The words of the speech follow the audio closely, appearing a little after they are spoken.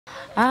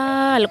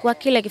Alikuwa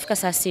kila ikifika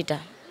saa 6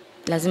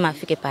 lazima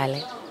afike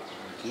pale.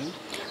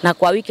 Na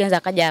kwa wiki anaweza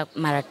akaja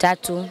mara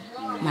 3,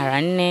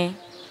 mara 4.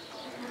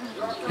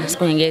 Na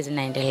siku nyingine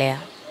zinaendelea.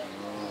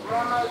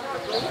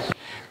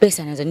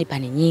 Pesa anazonipa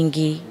ni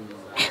nyingi.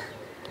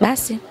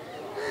 Basi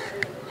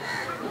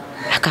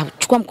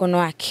akachukua mkono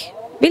wake.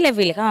 Vile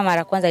vile kama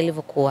mara kwanza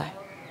ilivyokuwa.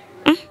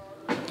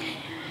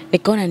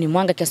 Nikaona ni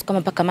mwanga kiasi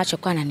kwamba mpaka macho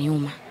kwa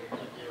ananiuma.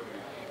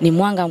 Ni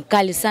mwanga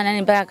mkali sana,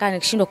 yani mpaka kana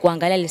nikishindwa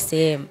kuangalia ile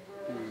sehemu.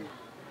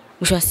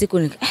 Mwisho wa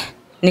siku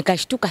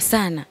nikashtuka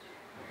sana.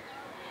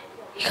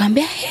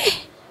 Nikamwambia,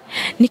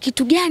 ni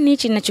kitu gani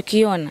hichi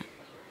ninachokiona?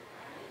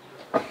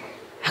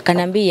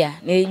 Akanambia,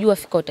 nilijua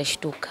fika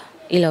utashtuka,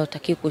 ila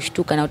utaki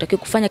kushtuka na utaki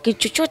kufanya kitu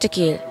chochote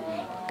kile.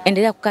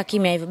 Endelea kukaa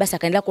kimya hivyo. Basi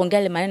akaendelea kuongea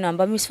ile maneno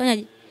ambayo mimi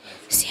sifanyaje?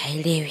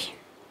 Sihaelewi.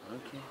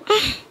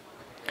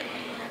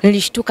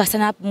 Nilishtuka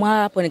sana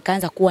hapo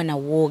nikaanza kuwa na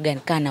uoga,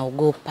 nikaa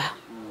naogopa.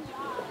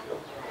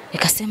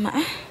 Nikasema,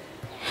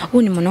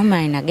 huyu ni mwanaume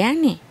aina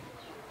gani?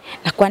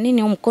 Na kwa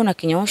nini mkono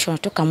akinyoosha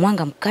unatoka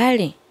mwanga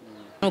mkali?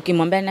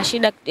 Ukimwambia na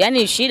shida,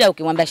 yani shida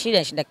ukimwambia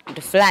shida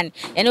kitu fulani,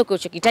 yani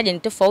ukichokitaja ni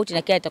tofauti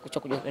na kile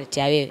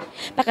atakuchokuletea wewe.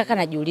 Mpaka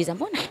kana najiuliza,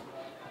 mbona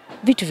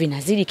vitu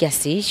vinazidi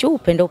kiasi hicho?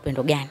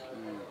 Upendo gani?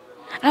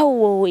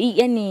 Au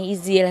yani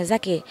hizi hela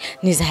zake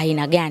ni za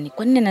aina gani?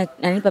 Kwa nini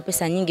ananipa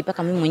pesa nyingi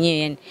mpaka mimi mwenyewe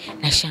yani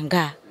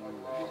nashangaa?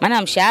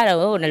 Maana mshahara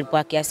wewe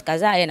unalipwa kiasi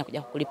kadhaa, yeye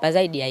anakuja kukulipa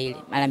zaidi ya ile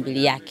mara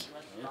 2 yake.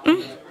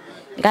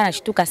 Nikana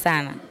nashtuka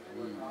sana.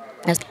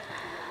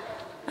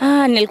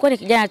 Nilikuwa ni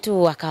kijana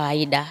tu wa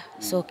kawaida.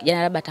 So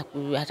kijana labda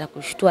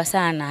atakushtua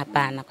sana,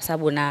 hapana, kwa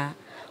sababu na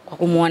kwa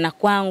kumuona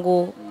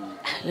kwangu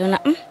naona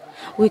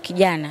huyu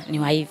kijana ni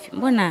wa hivi.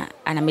 Mbona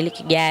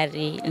anamiliki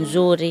gari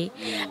nzuri,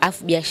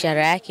 afu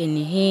biashara yake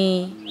ni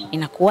hii,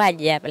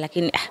 inakuwaje hapa?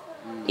 Lakini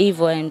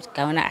hivyo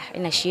nikaona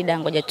ina shida,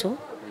 ngoja tu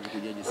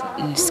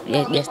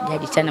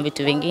sijaji sana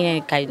vitu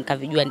vingine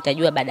nikavijua,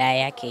 nitajua baadaye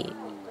yake.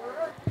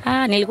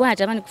 Nilikuwa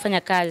natamani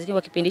kufanya kazi,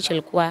 kwa kipindi hicho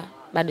nilikuwa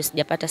bado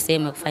sijapata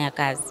sehemu ya kufanya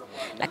kazi.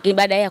 Lakini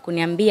baada ya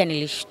kuniambia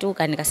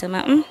nilishtuka,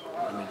 nikasema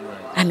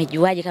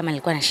amejuaje kama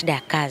nilikuwa na shida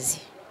ya kazi.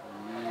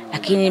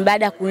 Lakini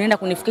baada ya kuenda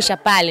kunifikisha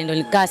pale ndo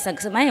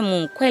nikasema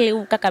Mungu, kweli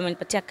huyu kaka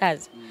amenipatia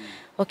kazi.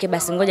 Okay,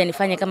 basi ngoja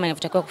nifanye kama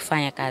ninavyotakiwa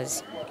kufanya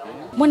kazi.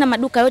 Mbona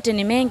maduka yote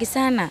ni mengi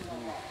sana?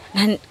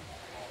 Na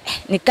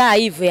nikaa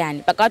hivyo yani,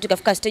 mpaka watu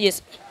kafika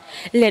stages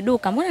ile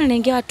duka mbona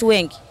linaingia watu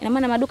wengi? Ina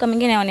maana maduka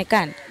mengine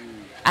yaonekana.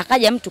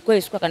 Akaja mtu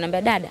kweli siku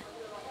akaniambia, dada,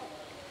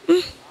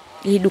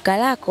 hili duka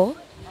lako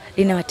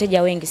lina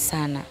wateja wengi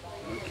sana.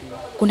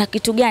 Kuna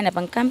kitu gani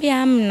hapa? Nikamwambia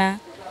hamna,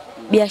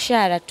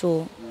 biashara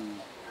tu.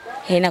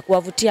 Na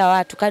kuwavutia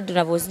watu kadri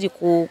tunavyozidi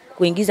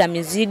kuingiza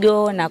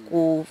mizigo na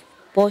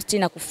kuposti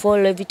na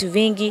kufollow vitu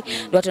vingi,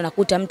 ndio watu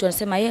wanakuta mtu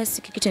anasema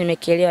yes, kitu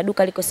nimekielewa,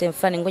 duka liko sehemu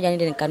fulani, ngoja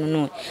niende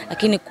nikanunue.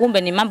 Lakini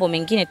kumbe ni mambo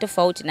mengine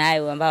tofauti na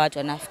hayo ambayo watu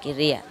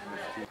wanafikiria.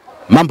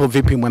 Mambo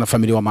vipi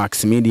mwanafamilia wa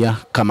Max Media?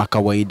 Kama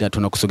kawaida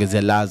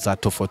tunakusogezea ladha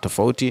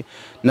tofauti.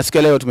 Na siku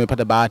leo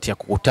tumepata bahati ya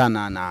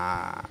kukutana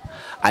na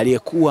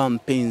aliyekuwa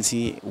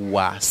mpenzi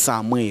wa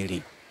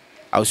Samueli.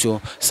 Au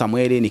sio?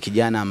 Samueli ni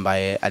kijana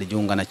ambaye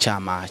alijiunga na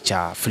chama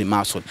cha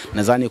Freemason.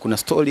 Nadhani kuna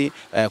story,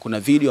 kuna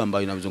video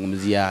ambayo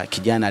inazungumzia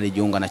kijana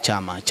alijiunga na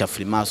chama cha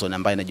Freemason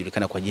ambaye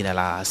anajulikana kwa jina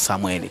la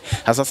Samueli.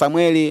 Sasa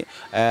Samueli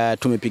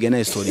tumepiga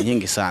naye story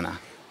nyingi sana.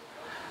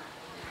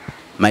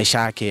 Maisha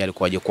yake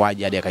yalikuwaje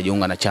kwaje hadi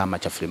akajiunga na chama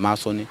cha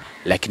Freemason,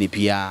 lakini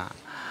pia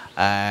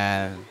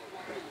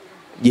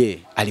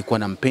alikuwa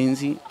na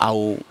mpenzi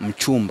au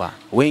mchumba?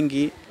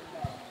 Wengi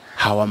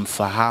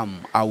hawamfahamu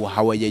au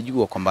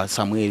hawajajua kwamba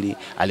Samueli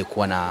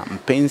alikuwa na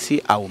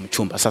mpenzi au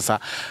mchumba. Sasa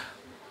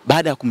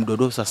baada ya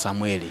kumdodosa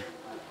Samueli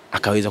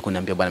akaweza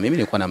kuniambia, bwana, mimi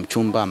nilikuwa na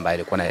mchumba ambaye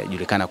alikuwa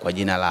anajulikana kwa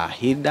jina la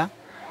Hadi.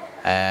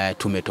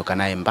 Tumetoka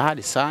naye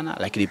mbali sana,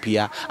 lakini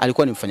pia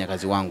alikuwa ni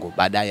mfanyakazi wangu.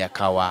 Baadaye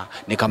akawa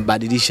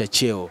nikambadilisha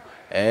cheo.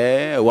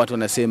 Watu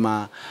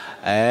wanasema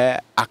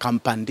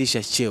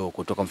akampandisha cheo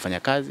kutoka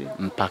mfanyakazi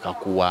mpaka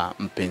kuwa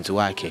mpenzi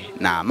wake,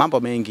 na mambo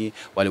mengi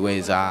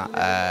waliweza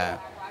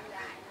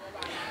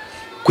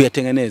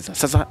kuyatengeneza.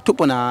 Sasa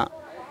tupo na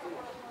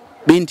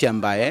binti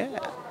ambaye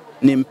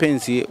ni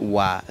mpenzi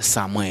wa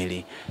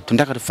Samueli.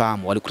 Tunataka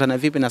tufahamu walikutana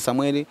vipi na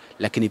Samueli,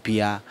 lakini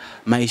pia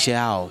maisha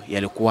yao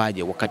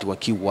yalikuwaje wakati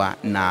wakiwa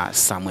na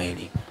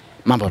Samueli.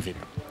 Mambo vipi?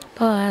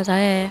 Poa, za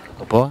wewe?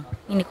 Uko poa?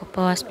 Mimi niko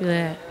poa, sijui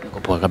wewe? Niko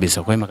poa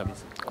kabisa, kwema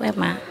kabisa.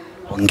 Kwema.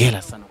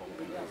 Hongera sana kwa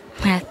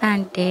kupendeza.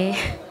 Asante.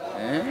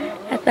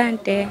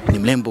 Asante. Ni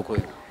mrembo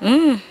kweli?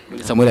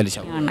 Samueli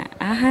alishauri.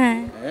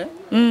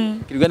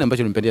 Kitu gani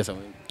ambacho ulimpendea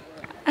Samueli?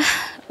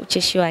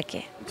 Ucheshi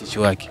wake. Ucheshi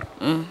wake.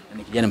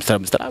 Ni kijana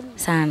mstaarabu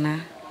sana.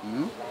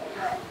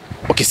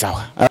 Okay,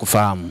 sawa.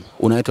 Kufahamu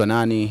unaitwa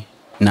nani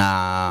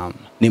na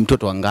ni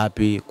mtoto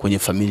wangapi kwenye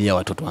familia ya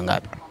watoto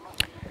wangapi?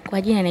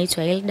 Kwa jina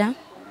naitwa Hilda.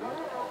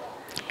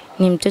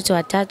 Ni mtoto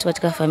wa 3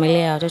 katika familia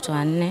ya watoto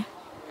 4.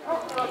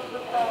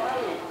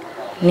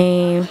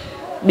 Ni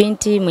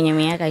binti mwenye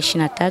miaka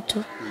 23.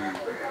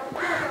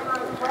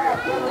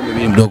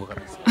 Mimi mdogo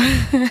kabisa.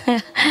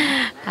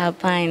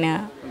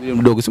 Hapana.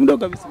 Mdogo, si mdogo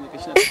kabisa miaka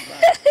 27.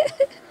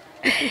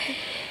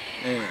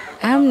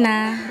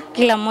 Hamna,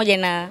 kila mmoja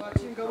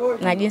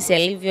na jinsi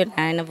alivyo na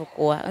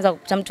anavyokuwa. Unaweza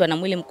kukuta mtu ana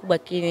mwili mkubwa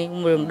lakini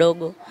umri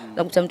mdogo.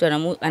 Unaweza kukuta mtu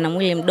ana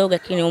mwili mdogo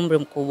lakini umri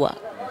mkubwa.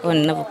 Kwa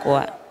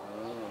ninavyokuwa.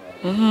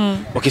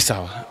 Okay,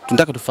 sawa.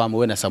 Tunataka tufahamu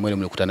wewe na Samuel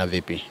mlikutana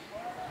vipi?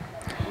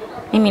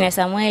 Mimi na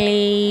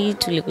Samuel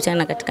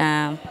tulikutana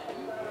katika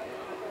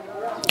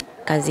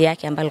kazi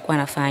yake ambayo alikuwa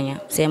anafanya.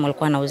 Sehemu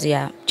alikuwa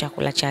anauzia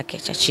chakula chake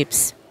cha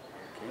chips.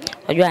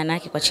 Unajua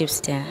anaki kwa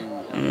chips tena.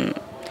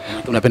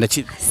 Unapenda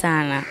chips?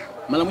 Sana.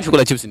 Mara mwisho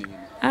kula chips ni lini?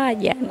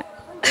 Jana.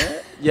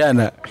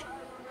 Jana.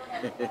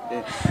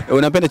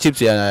 Unapenda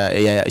chips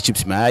ya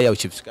chips mayai au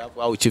chips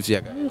kavu au chips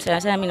ya gani?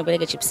 Sana mimi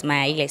napenda chips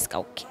mayai ile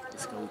isikauke.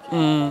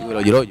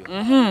 Iwe rojo.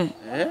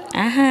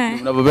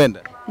 Unapenda?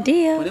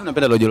 Ndio. Kwa nini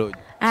unapenda rojo?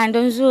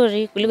 Ndio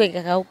nzuri kuliko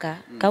ikakauka.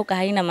 Kauka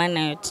haina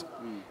maana yote.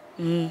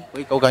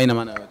 Kwa kauka haina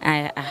maana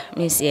yote.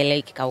 Mimi sielewi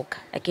ikikauka.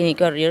 Lakini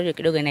ikiwa rojo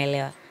kidogo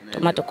inaelewa.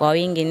 Tomato kwa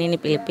wingi, nini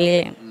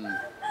pilipili.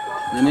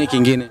 Na nini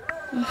kingine?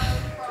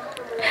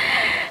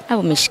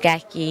 Au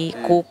mishikaki,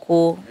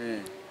 kuku,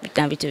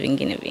 na vitu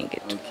vingine vingi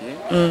tu.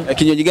 Okay.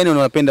 Kinywaji gani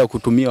unapenda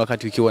kutumia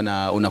wakati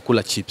ukiwa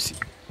unakula chips?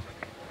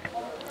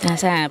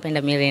 Sana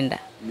napenda mirinda.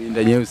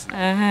 Mirinda nyeusi?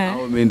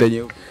 Au mirinda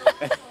nyeupe?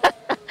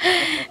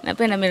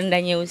 Napenda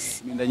mirinda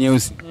nyeusi. Mirinda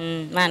nyeusi?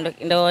 Maana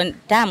ndo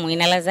tamu,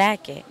 ina ladha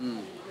yake.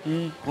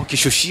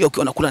 Ukishushia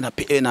ukiwa unakula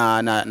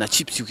na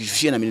chips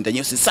ukishushia na mirinda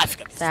nyeusi safi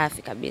kabisa.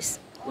 Safi kabisa.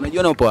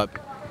 Unajiona upo wapi?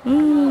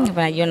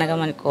 Najiona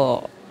kama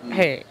niko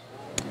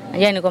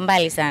najua niko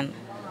mbali sana.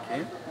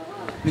 Okay.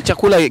 Ni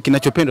chakula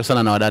kinachopendwa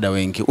sana na wadada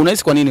wengi.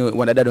 Unahisi kwa nini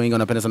wadada wengi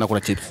wanapenda sana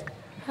kula chips?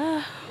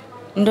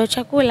 Ndio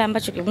chakula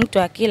ambacho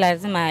mtu akila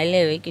lazima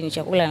aelewe hiki ni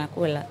chakula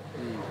nakula.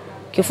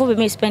 Kifupi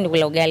mimi sipendi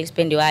kula ugali,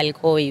 sipendi wali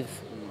kwa hivyo.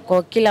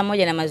 Kwa kila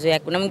mmoja na mazoea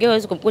yake. Kuna mwingine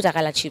hawezi kumkuta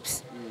kala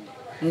chips.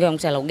 Mwingine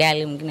anamkuta la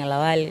ugali, mwingine la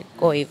wali,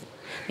 kwa hivyo.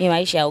 Mimi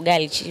maisha ya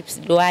ugali,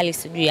 chips, wali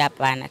sijui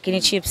hapana.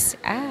 Lakini chips,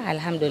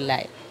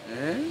 alhamdulillah.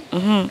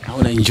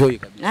 Una enjoy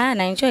kabisa?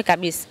 Na enjoy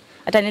kabisa.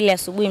 Hata nile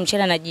asubuhi,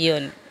 mchana na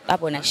jioni.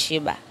 Hapo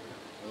nashiba.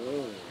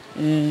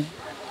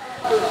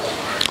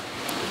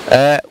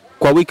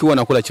 Kwa wiki huwa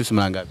nakula chips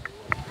mara ngapi?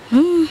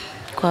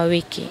 Kwa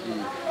wiki.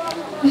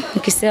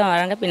 Nikisema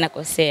mara ngapi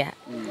nakosea.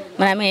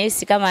 Maana mimi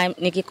nahisi kama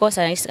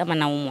nikikosa nahisi kama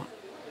naumwa.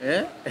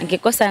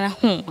 Nikikosa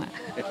naumwa.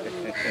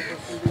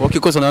 Kwa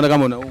ukikosa unaona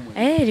kama unaumwa?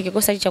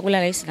 Nikikosa chakula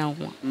nahisi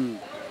naumwa.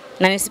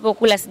 Na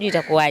nisipokula sijui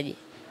itakuwaje.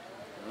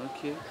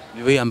 Okay.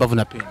 Ndivyo ambavyo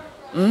napenda.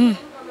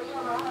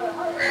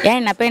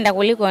 Yaani napenda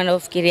kuliko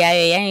unaofikiria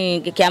wewe.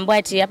 Yaani kikiambiwa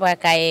ati hapa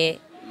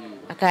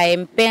akae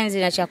mpenzi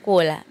na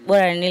chakula,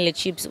 bora nile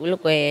chips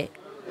kuliko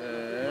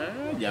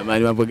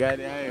Jamani, mambo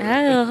gani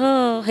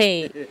hayo?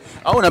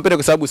 Au unapenda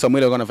kwa sababu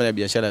Samuel alikuwa anafanya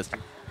biashara?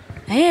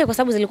 Kwa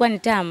sababu zilikuwa ni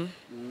tamu.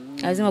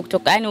 Lazima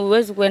kutoka, yani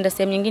uwezo kuenda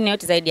sehemu nyingine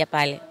yote zaidi ya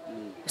pale.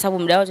 Kwa sababu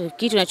muda wote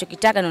kitu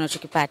unachokitaka na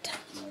unachokipata.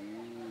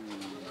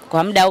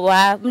 Kwa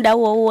muda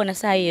huo na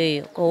saa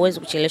hiyo. Kwa uwezo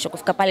kucheleshwa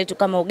kufika pale tu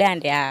kama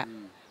Uganda,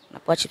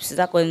 unapoa chips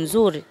zako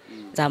nzuri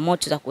za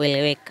moto za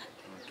kueleweka.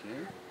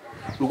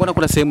 Ulikuwa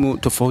unakula sehemu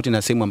tofauti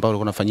na sehemu ambayo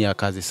ulikuwa unafanyia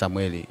kazi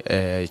Samuel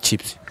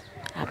chips?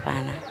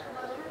 Hapana.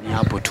 Ni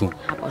hapo tu.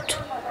 Hapo tu.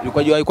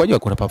 Ilikuwaje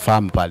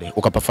ukapafahamu pale?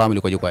 Ukapafahamu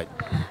ilikuwaje?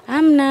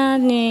 Hamna,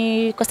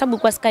 ni kwa sababu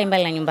kwa sky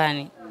mbali na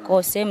nyumbani.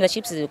 Kwa sehemu za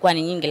chips zilikuwa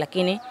ni nyingi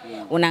lakini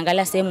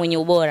unaangalia sehemu yenye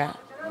ubora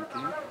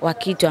wa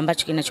kitu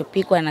ambacho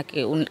kinachopikwa na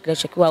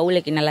kinachokiwa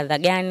ule kina ladha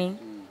gani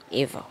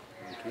hivyo.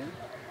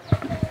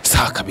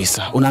 Sawa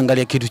kabisa.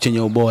 Unaangalia kitu chenye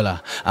ubora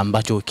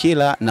ambacho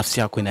kila nafsi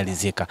yako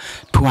inalizika.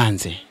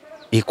 Tuanze.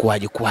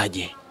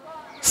 Ikuaje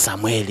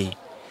Samuel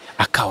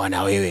akawa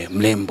na wewe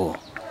Mrembo?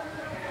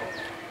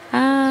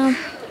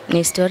 Ni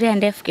historia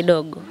ndefu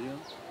kidogo.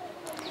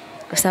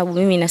 Kwa sababu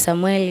mimi na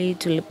Samuel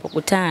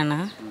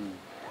tulipokutana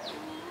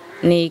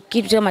ni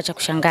kitu kama cha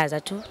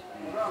kushangaza tu.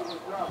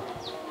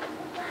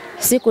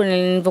 Siku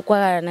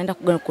nilipokuwa naenda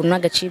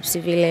kununuaga chips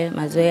vile,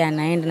 mazoea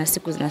anaenda na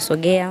siku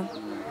zinasogea.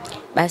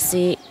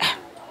 Basi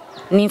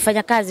ni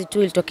mfanya kazi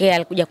tu ilitokea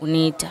alikuja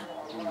kuniita.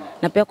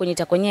 Na pia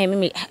kuniita kwenyewe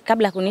mimi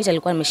kabla kuniita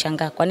alikuwa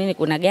nimeshangaa kwa nini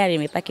kuna gari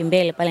imepaki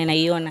mbele pale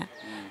naiona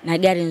na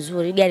gari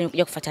nzuri, gari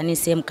imekuja kufuata nini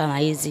sehemu kama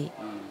hizi.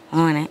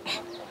 Unaona?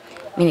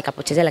 Mimi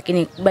nikapotezea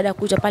lakini baada ya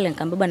kuja pale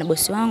nikamwambia na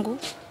bosi wangu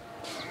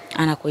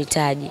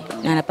anakuhitaji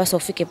na anapaswa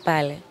ufike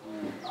pale.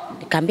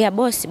 Nikamwambia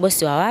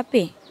bosi wa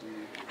wapi?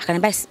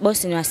 Akaniambia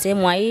bosi ni wa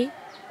sehemu hii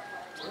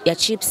ya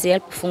chips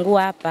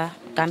alipofungua hapa.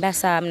 Nikamwambia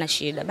sawa hamna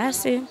shida.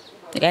 Basi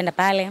nikaenda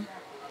pale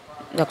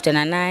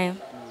nikakutana naye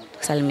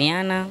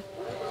tukasalimiana.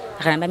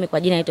 Akaniambia mimi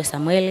kwa jina naitwa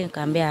Samuel.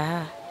 Nikamwambia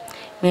mimi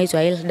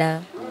naitwa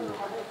Hilda.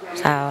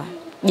 Sawa.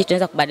 Je,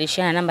 tunaweza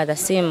kubadilishana namba za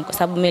simu kwa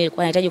sababu mimi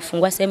nilikuwa nahitaji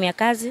kufungua sehemu ya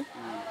kazi.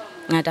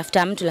 Na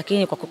natafuta mtu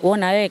lakini kwa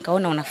kukuona wewe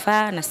kaona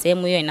unafaa na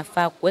sehemu hiyo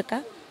inafaa kuweka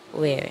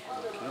wewe.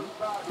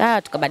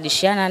 Sawa,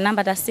 tukabadilishana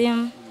namba za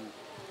simu.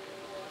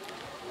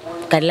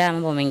 Kadala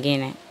mambo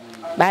mengine.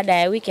 Baada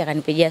ya wiki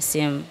akanipigia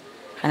simu.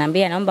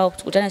 Akaniambia naomba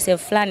tukutane sehemu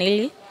fulani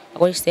ili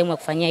akuonyeshe sehemu ya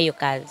kufanyia hiyo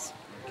kazi.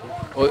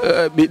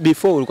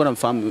 Before ulikuwa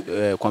unamfahamu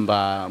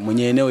kwamba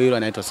mwenye eneo hilo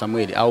anaitwa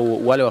Samuel,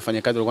 au wale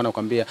wafanyakazi walikuwa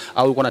wanakuambia,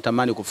 au ulikuwa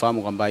unatamani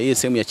kufahamu kwamba hii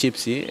sehemu ya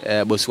chipsi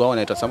bosi wao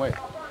anaitwa Samuel?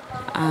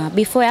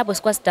 Before hapo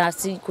sikuwa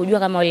kujua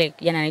kama yule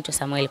kijana anaitwa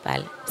Samuel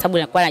pale. Sababu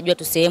nilikuwa najua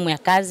tu sehemu ya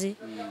kazi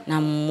na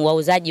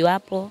wauzaji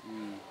wapo,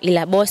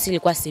 ila bosi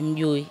ilikuwa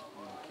simjui.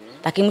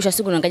 Lakini mwisho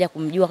siku nikaja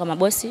kumjua kama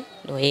bosi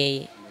ndo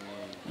yeye.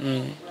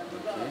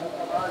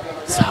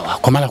 Sawa,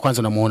 kwa mara kwanza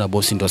unamuona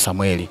bosi ndo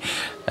Samuel.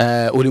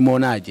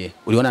 Ulimuonaje?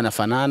 Uliona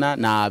anafanana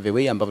na the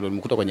way ambavyo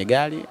ulimkuta kwenye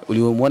gari?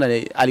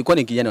 Ulimuona alikuwa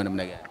ni kijana wa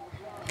namna gani?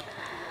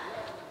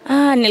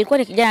 Nilikuwa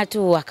ni kijana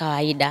tu wa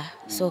kawaida.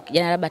 So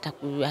kijana labda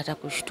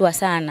atakushtua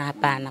sana,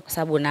 hapana, kwa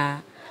sababu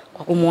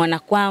kwa kumuona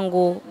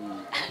kwangu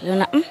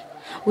niliona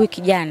huyu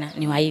kijana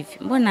ni wa hivi.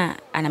 Mbona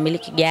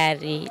anamiliki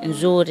gari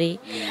nzuri,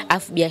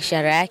 afu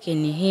biashara yake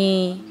ni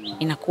hii,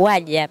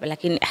 inakuwaje hapa?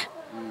 Lakini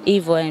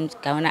hivyo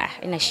nikaona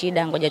ina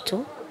shida, ngoja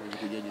tu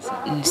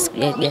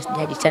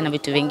sijaji sana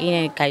vitu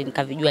vingine,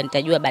 nikavijua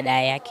nitajua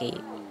baadaye yake.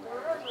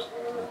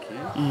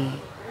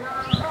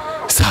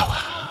 Sawa.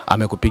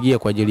 Amekupigia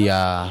kwa ajili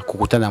ya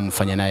kukutana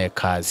mfanya naye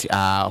kazi,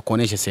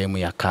 kuonesha sehemu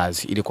ya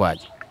kazi,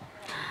 ilikuwaje?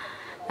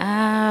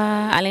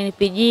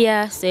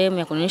 Alinipigia sehemu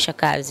ya kuonesha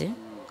kazi.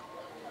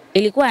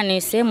 Ilikuwa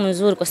ni sehemu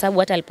nzuri kwa sababu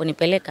hata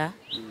aliponipeleka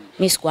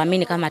mimi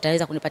sikuamini kama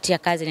ataweza kunipatia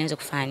kazi niweze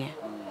kufanya.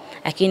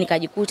 Lakini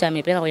nikajikuta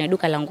amenipeleka kwenye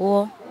duka la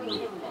nguo,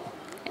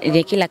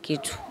 ile kila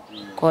kitu.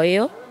 Kwa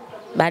hiyo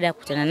baada ya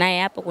kukutana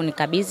naye hapo,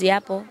 kunikabidhi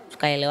hapo,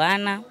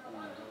 tukaelewana.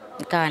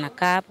 Nikawa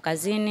nakaa hapo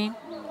kazini,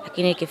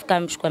 lakini ikifika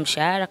mchukua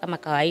mshahara kama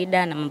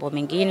kawaida na mambo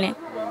mengine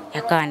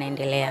yakawa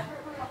yanaendelea.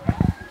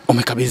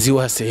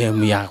 Umekabidhiwa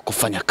sehemu ya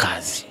kufanya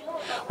kazi.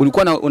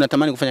 Ulikuwa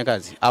unatamani kufanya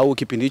kazi au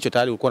kipindi hicho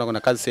tayari ulikuwa unakona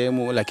kazi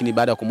sehemu, lakini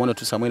baada ya kumuona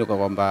tu Samuel kwa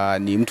kwamba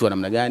ni mtu wa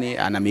namna gani,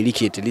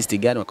 anamiliki at least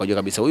gani, ukajua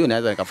kabisa huyu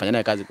naweza nikafanya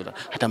naye kazi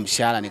hata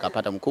mshahara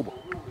nikapata mkubwa?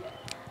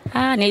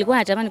 Nilikuwa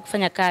natamani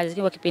kufanya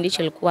kazi, kwa kipindi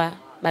hicho nilikuwa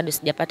bado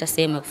sijapata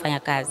sehemu ya kufanya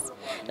kazi.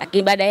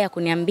 Lakini baada ya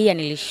kuniambia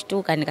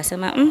nilishtuka,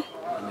 nikasema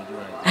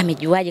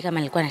amejuaje kama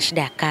nilikuwa na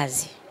shida ya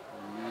kazi.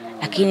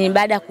 Lakini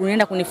baada ya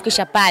kuenda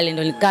kunifikisha pale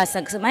ndo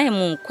nikasema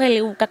Mungu, kweli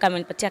huyu kaka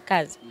amenipatia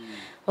kazi.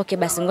 Okay,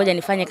 basi ngoja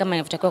nifanye kama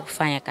ninavyotakiwa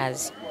kufanya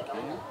kazi.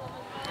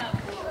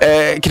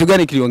 Kitu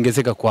gani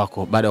kiliongezeka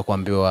kwako baada ya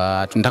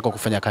kuambiwa tunataka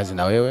kufanya kazi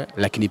na wewe,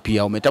 lakini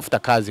pia umetafuta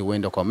kazi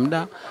uende kwa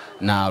muda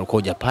na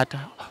ulikuwa hujapata?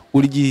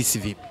 Ulijihisi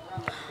vipi?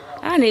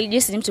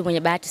 Nilijihisi ni mtu mwenye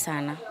bahati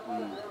sana.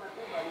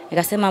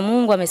 Nikasema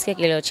Mungu amesikia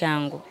kilio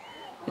changu.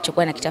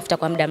 Nilichokuwa nakitafuta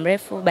kwa muda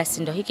mrefu,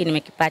 basi ndo hiki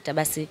nimekipata,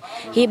 basi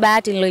hii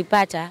bahati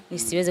niloipata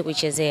nisiweze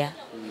kuichezea.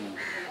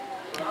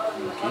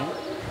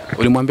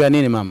 Ulimwambia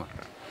nini mama?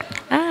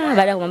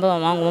 Baada ya kumwambia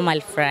mama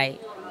alifurahi.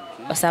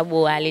 Kwa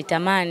sababu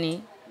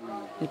alitamani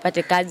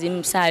nipate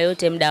kazi saa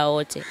yote muda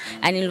wote.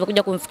 Yaani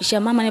nilipokuja kumfikishia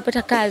mama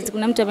nipata kazi,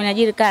 kuna mtu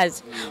ameniajiri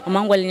kazi,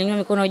 mamangu alinyanyua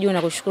mikono juu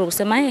na kushukuru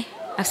kusema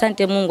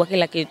asante Mungu kwa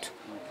kila kitu.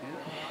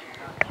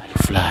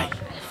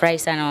 Alifurahi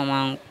sana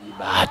mamangu.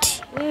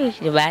 Bahati.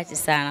 Ni bahati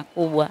sana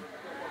kubwa.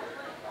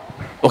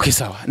 Okay,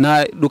 sawa.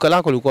 Na duka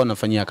lako ulikuwa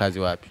unafanyia kazi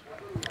wapi?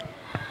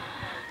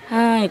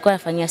 Nilikuwa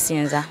nafanyia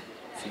Sinza.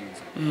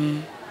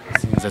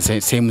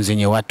 Sinza, sehemu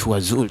zenye watu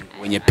wazuri,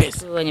 wenye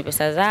pesa. Wenye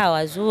pesa zao,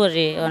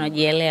 wazuri,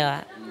 wanajielewa.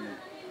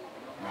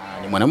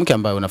 Na ni mwanamke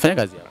ambaye unafanya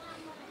kazi hapo?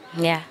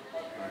 Yeah.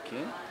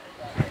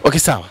 Okay,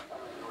 sawa.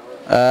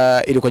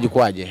 Ilikuwa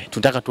jikwaje?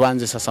 Tunataka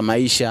tuanze sasa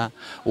maisha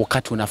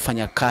wakati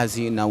unafanya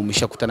kazi na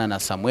umeshakutana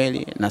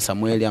na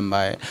Samuel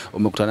ambaye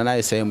umekutana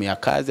naye sehemu ya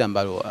kazi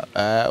ambayo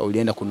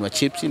ulienda kununua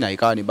chips na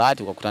ikawa ni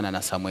bahati ukakutana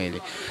na Samuel.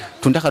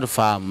 Tunataka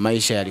tufahamu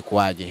maisha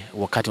yalikuwaje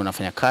wakati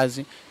unafanya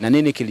kazi na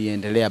nini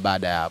kiliendelea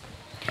baada ya hapo?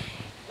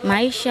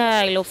 Maisha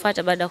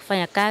yaliyofuata baada ya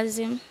kufanya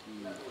kazi,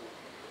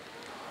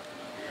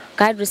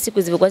 kadri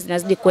siku zilivyokuwa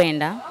zinazidi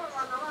kwenda,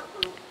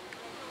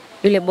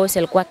 yule bosi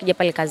alikuwa akija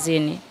pale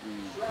kazini.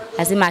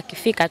 Lazima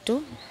akifika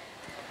tu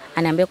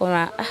anaambia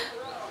kwamba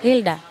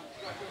Hilda,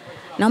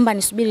 naomba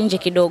nisubiri nje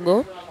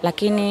kidogo,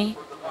 lakini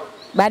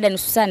baada ya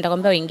nusu saa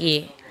nitakwambia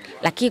uingie.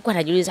 Lakini kwa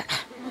anajiuliza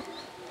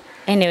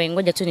anyway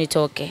ngoja tu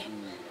nitoke.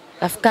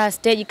 Kafika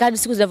stage, kadri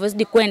siku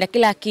zinavyozidi kwenda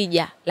kila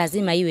akija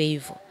lazima iwe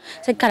hivyo.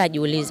 Sasa kala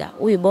anajiuliza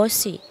huyu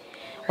bosi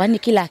kwani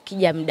kila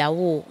akija muda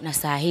huu na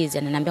saa hizi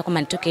ananiambia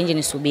kwamba nitoke nje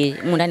nisubiri,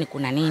 huko ndani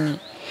kuna nini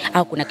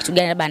au kuna kitu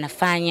gani labda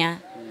anafanya?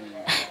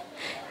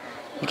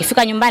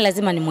 Nikifika nyumbani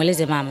lazima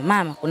nimueleze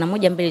mama, kuna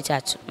moja mbili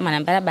tatu. Mama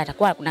ananiambia labda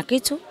atakuwa kuna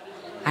kitu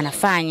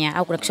anafanya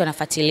au kuna kitu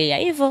anafuatilia.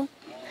 Hivyo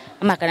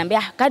mama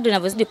akaniambia kadri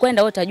unavyozidi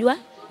kwenda wewe utajua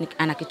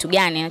ana kitu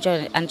gani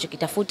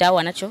anachokitafuta au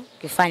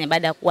anachokifanya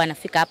baada ya kuwa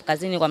anafika hapo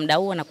kazini kwa muda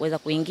huo na kuweza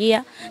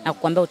kuingia na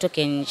kukuambia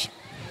utoke nje.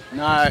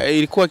 Na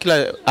ilikuwa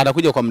kila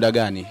anakuja kwa muda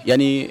gani?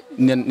 Yaani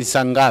ni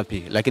saa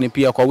ngapi? Lakini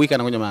pia kwa wiki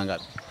anakuja mara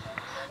ngapi?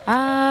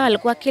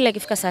 Alikuwa kila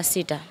ikifika saa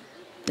 6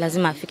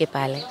 lazima afike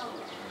pale.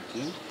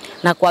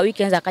 Na kwa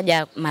wiki anaweza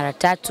akaja mara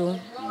 3,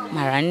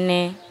 mara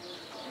 4.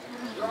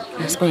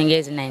 Na siku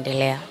nyingine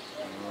zinaendelea.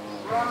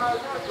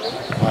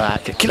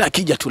 Kila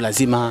akija tu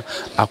lazima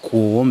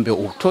akuombe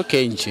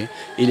utoke nje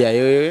ili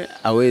yeye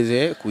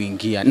aweze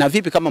kuingia. Na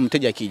vipi kama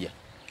mteja akija?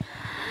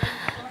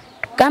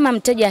 Kama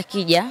mteja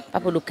akija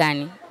hapo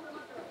dukani,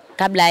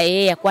 kabla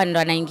yeye akuwa ndo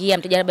anaingia,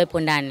 mteja labda yupo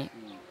ndani,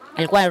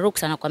 alikuwa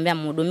ruksa anakuambia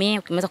mhudumie.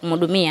 Ukimaliza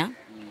kumhudumia,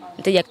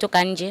 mteja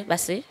akitoka nje,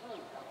 basi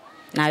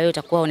na wewe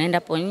utakuwa unaenda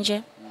hapo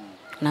nje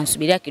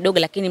unamsubiria kidogo.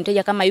 Lakini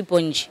mteja kama yupo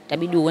nje,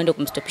 itabidi uende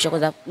kumstopisha, kwa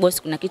sababu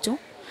boss kuna kitu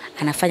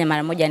anafanya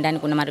mara moja ndani,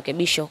 kuna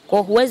marekebisho. Kwa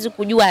hiyo huwezi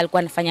kujua alikuwa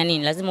anafanya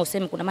nini, lazima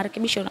useme kuna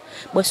marekebisho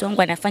boss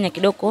wangu anafanya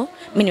kidogo,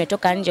 mimi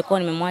nimetoka nje, kwa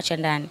hiyo nimemwacha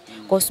ndani.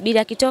 Kwa hiyo subiri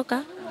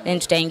akitoka, then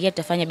tutaingia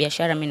tutafanya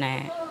biashara mimi na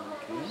yeye.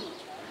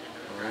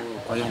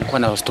 Kwa hiyo alikuwa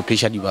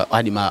anastopisha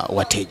hadi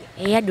wateja.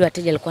 Hadi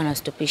wateja alikuwa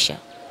anastopisha.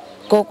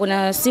 Kwa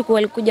kuna siku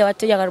walikuja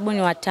wateja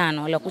karibuni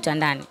 5 waliokuta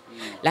ndani.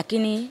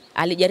 Lakini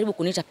alijaribu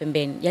kuniita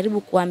pembeni.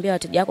 Jaribu kuambia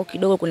wateja wako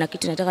kidogo kuna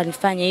kitu nataka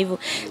nifanye hivyo.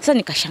 Sasa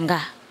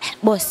nikashangaa.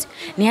 Boss,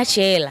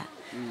 niache hela.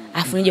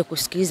 Afu nije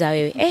kusikiliza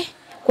wewe.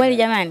 Kweli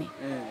jamani?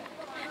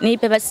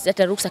 Nipe basi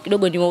hata ruksa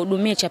kidogo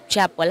niwahudumie chap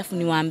chap, alafu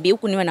niwaambie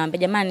huku niwe nawaambia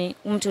jamani,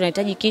 mtu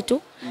anahitaji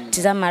kitu,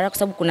 tizama haraka,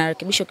 sababu kuna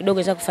rekebisho kidogo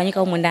inaweza kufanyika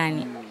huko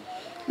ndani.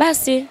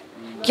 Basi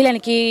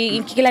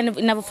kila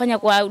ninavyofanya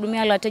kwa hudumia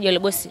wale wateja wale,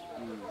 bosi,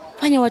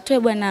 fanya watoe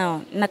bwana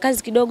nao, na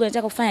kazi kidogo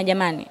nataka kufanya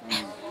jamani.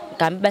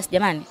 Nikamwambia basi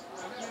jamani,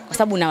 kwa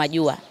sababu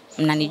nawajua,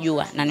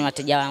 mnanijua na ni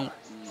wateja wangu,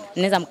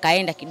 naweza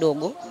mkaenda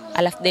kidogo,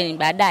 alafu then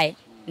baadaye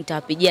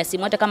nitawapigia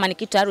simu, hata kama ni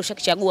kitu tayari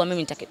ushakichagua,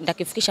 mimi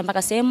nitakifikisha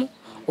mpaka sehemu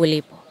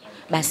ulipo.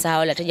 Basi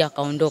wale wateja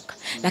wakaondoka.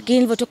 Lakini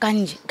nilipotoka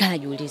nje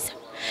najiuliza,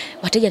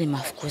 wateja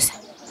nimewafukuza,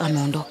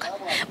 wameondoka,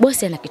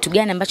 bosi ana kitu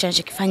gani ambacho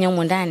anachokifanya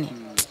huko ndani?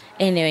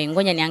 Anyway,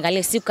 ngoja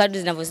niangalie siku kadri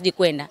zinavyozidi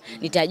kwenda,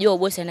 nitajua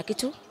bosi ana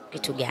kitu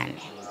gani.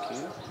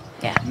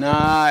 Yeah.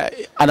 Na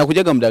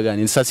anakujaga muda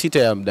gani? Ni saa 6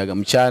 ya muda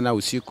mchana,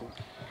 usiku?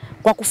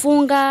 Kwa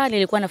kufunga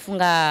nilikuwa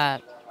nafunga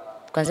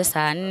kuanzia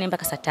saa 4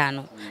 mpaka saa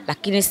 5.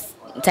 Lakini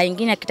saa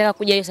nyingine akitaka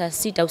kuja hiyo saa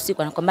 6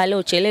 usiku anakuambia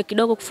leo chelewe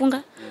kidogo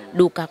kufunga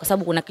duka, kwa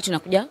sababu kuna kitu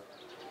nakuja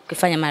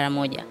kufanya mara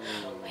moja.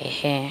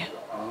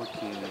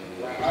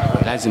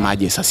 Lazima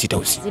aje saa 6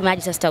 usiku. Lazima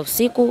aje saa 6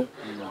 usiku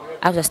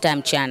au saa 6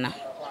 mchana.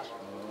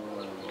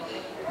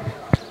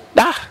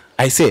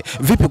 Aise,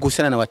 vipi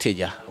kuhusiana na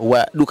wateja?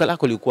 Duka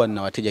lako lilikuwa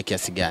na wateja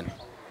kiasi gani?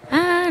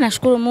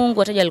 Nashukuru Mungu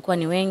wateja walikuwa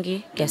ni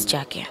wengi kiasi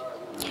chake.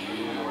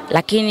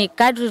 Lakini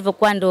kadri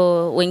ilivyokuwa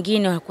ndo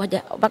wengine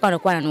wanakuja mpaka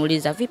wanakuwa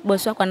wananiuliza, vipi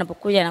bosi wako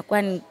anapokuja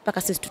anakuwa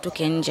mpaka sisi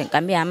tutoke nje?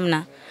 Nikamwambia hamna,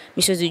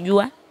 mimi siwezi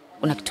jua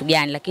una kitu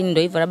gani, lakini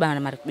ndio hivyo, labda ana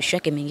marekebisho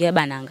yake mengine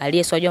bana,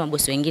 angalie. Sio jua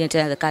mabosi wengine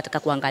tena zakataka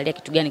kuangalia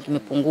kitu gani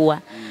kimepungua,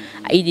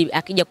 ili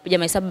akija kupiga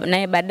mahesabu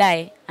naye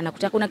baadaye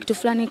anakuta kuna kitu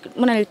fulani,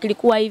 mbona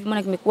kilikuwa hivi,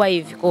 mbona kimekuwa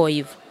hivi. Kwa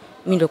hivyo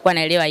mimi ndio kwa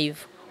naelewa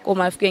hivyo. Kwa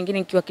marafiki wengine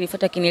nikiwa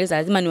kilifuata kinieleza,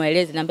 lazima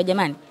niwaeleze, naambia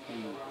jamani,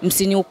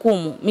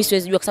 msinihukumu, mimi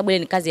siwezi jua, kwa sababu ile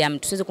ni kazi ya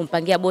mtu. Siwezi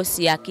kumpangia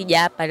bosi akija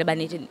hapa labda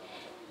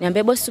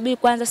niambie bosi subiri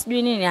kwanza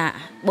sijui nini.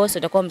 Bosi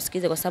utakuwa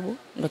msikize, kwa sababu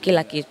ndio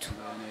kila kitu.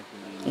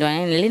 Ndio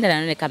ananilinda na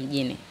ananiweka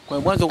mjini. Kwa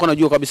hiyo mwanzo uko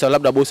unajua kabisa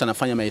labda bosi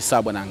anafanya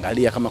mahesabu,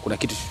 anaangalia kama kuna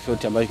kitu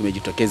chochote ambacho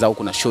kimejitokeza au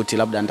kuna shoti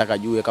labda anataka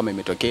ajue kama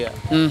imetokea.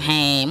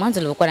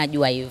 Mwanzo nilikuwa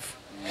najua hivyo.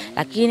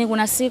 Lakini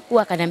kuna siku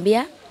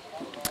akaniambia,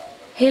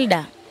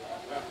 Hilda,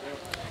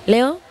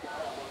 leo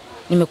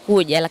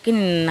nimekuja lakini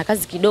nina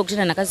kazi kidogo,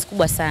 tena na kazi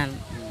kubwa sana.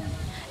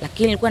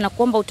 Lakini nilikuwa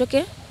nakuomba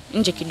utoke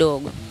nje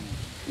kidogo.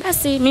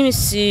 Basi mimi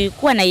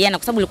sikuwa naiana,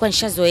 kwa sababu nilikuwa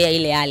nishazoea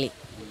ile hali.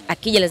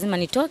 Akija lazima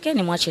nitoke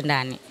nimwache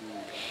ndani.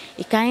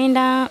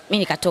 Ikaenda, mimi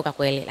nikatoka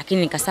kweli,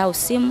 lakini nikasahau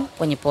simu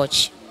kwenye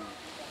pochi.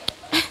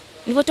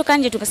 Nilipotoka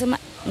nje tukasema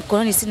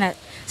mkononi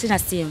sina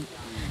simu.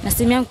 Na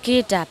simu yangu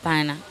kiita,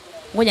 hapana,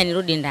 ngoja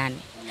nirudi ndani.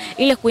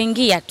 Ile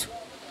kuingia tu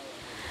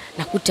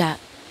nakuta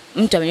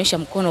mtu amenyosha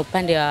mkono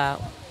upande wa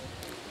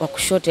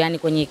kushoto, yani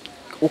kwenye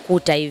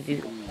ukuta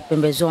hivi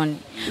pembezoni,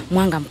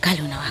 mwanga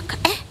mkali unawaka.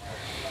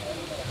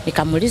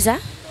 Nikamuuliza,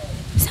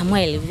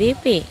 Samuel,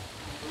 vipi?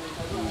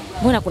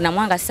 Mbona kuna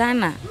mwanga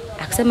sana?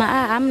 Akasema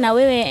hamna,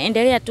 wewe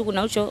endelea tu,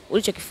 kuna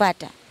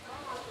ulichokifuata.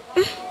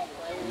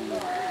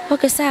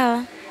 Okay,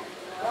 sawa.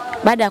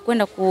 Baada ya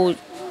kwenda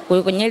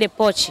kwenye ile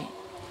pochi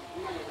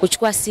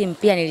kuchukua simu,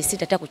 pia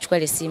nilisita hata kuchukua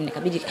ile simu,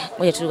 nikabidi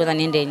ngoja tu kwanza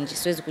niende nje,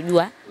 siwezi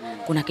kujua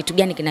kuna kitu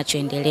gani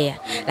kinachoendelea.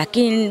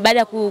 Lakini baada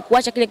ya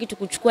kuacha kile kitu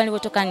kuchukua,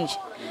 nilipotoka nje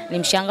ni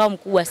mshangao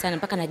mkubwa sana,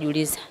 mpaka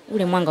najiuliza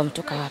ule mwanga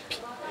umetoka wapi?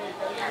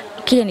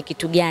 Kile ni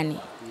kitu gani?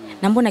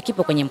 Na mbona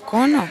kipo kwenye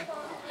mkono?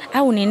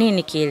 Au ni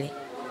nini kile?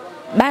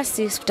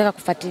 Basi sikutaka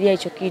kufuatilia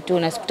hicho kitu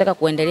na sikutaka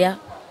kuendelea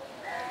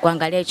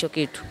kuangalia hicho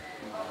kitu.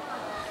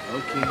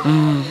 Okay.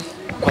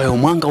 Kwa hiyo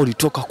mwanga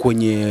ulitoka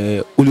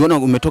uliona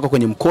umetoka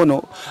kwenye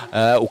mkono,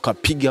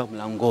 ukapiga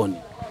mlangoni.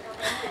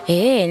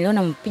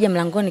 Niliona mpiga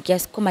mlangoni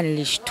kiasi kwamba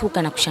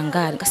nilishtuka na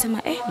kushangaa.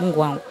 Nikasema Mungu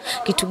wangu,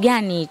 kitu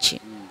gani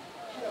hichi?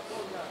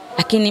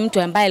 Lakini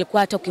mtu ambaye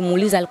alikuwa hata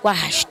ukimuuliza alikuwa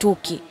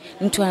hashtuki.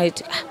 Mtu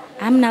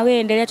hamna, wewe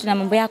endelea tu na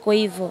mambo yako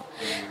hivyo.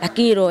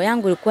 Lakini roho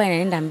yangu ilikuwa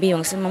inaenda mbio.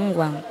 Nikasema Mungu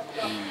wangu,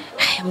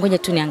 ngoja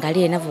tu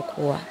niangalie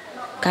inavyokuwa.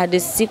 Kadri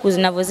siku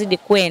zinavyozidi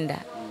kwenda,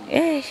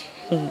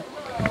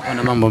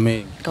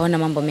 kaona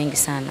mambo mengi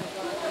sana.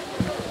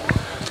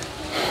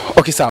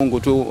 Okay, sawa. Mungu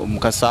tu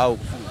mkasahau.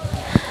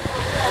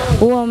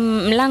 Huo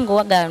mlango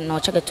waga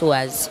naochaga tu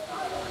wazi.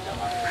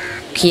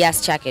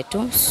 kiasi chake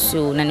tu,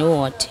 sio nani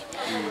wote.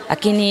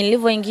 Lakini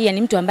nilivyoingia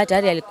ni mtu ambaye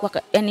tayari alikuwa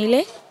yani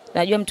ile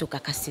najua mtu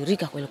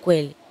kakasirika kweli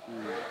kweli.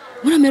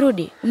 Mbona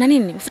umerudi? Una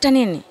nini? Umefuta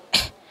nini?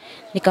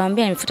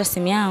 Nikamwambia nimefuta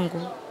simu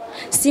yangu.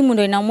 Simu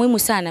ndio ina muhimu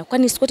sana.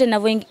 Kwani sikote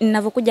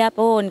ninavyokuja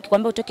hapa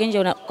nikikwambia utoke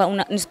nje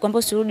nisikwambia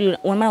usirudi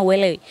unaona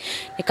uelewi.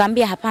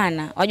 Nikamwambia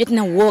hapana. Wajua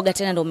tena uoga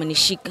tena ndio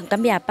umenishika.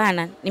 Nikamwambia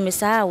hapana,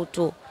 nimesahau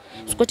tu.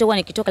 Sikote huwa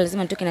nikitoka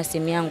lazima nitoke na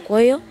simu yangu.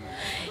 Kwa hiyo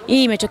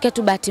hii imetokea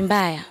tu bahati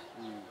mbaya.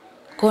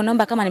 Kwa hiyo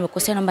naomba kama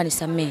nimekosea naomba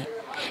nisamee.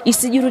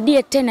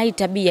 Isijirudie tena hii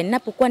tabia.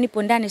 Ninapokuwa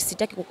nipo ndani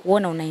sitaki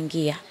kukuona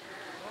unaingia.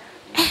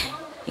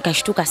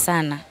 Nikashtuka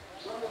sana.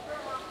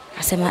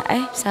 Akasema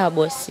sawa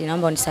bosi,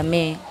 naomba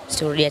unisamee,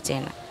 sirudie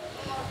tena.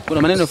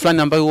 Kuna maneno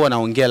fulani ambayo huwa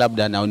anaongea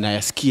labda na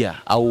unayasikia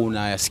au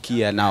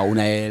unayasikia na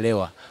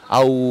unayaelewa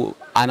au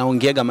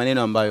anaongeaga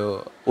maneno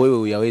ambayo wewe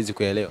huyawezi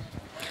kuelewa?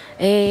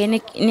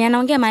 Ni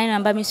anaongea maneno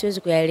ambayo mimi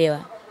siwezi kuyaelewa.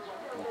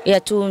 Ila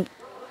tu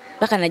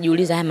mpaka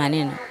najiuliza haya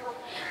maneno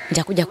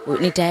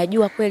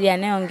nitayajua kweli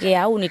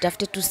anayeongea au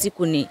nitafute tu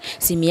siku ni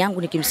simu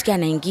yangu nikimsikia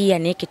anaingia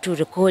niweke tu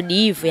rekodi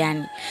hivyo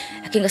yani.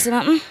 Lakini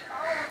ngasema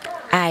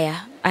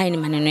haya ni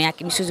maneno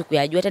yake mimi siwezi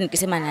kuyajua, hata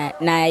nikisema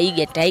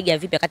nitaiga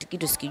vipi wakati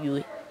kitu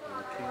sikijui.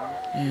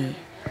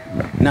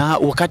 Na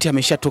wakati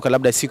ameshatoka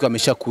labda siku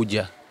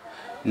ameshakuja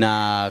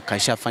na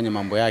kashafanya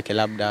mambo yake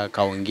labda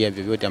kaongea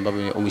vyovyote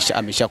ambavyo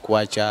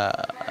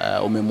ameshakuacha,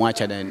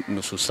 umemwacha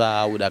nusu saa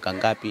au dakika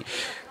ngapi,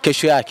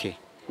 kesho yake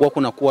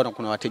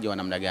kuna wateja wa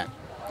namna gani?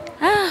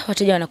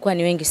 Wateja wanakuwa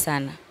ni wengi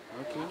sana.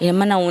 Ina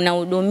maana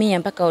unahudumia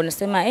mpaka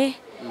unasema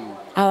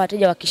hawa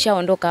wateja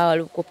wakishaondoka hawa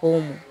walikopo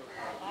humu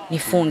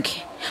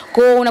nifunge.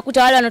 Kwa hiyo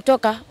unakuta wale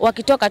wanatoka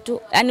wakitoka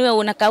tu yani wewe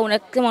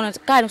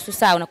unakaa nusu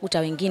saa unakuta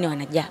wengine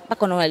wanajaa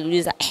mpaka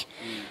unajiuliza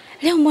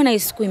leo mbona hii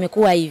siku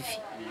imekuwa hivi?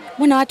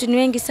 Mbona watu ni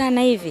wengi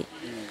sana hivi?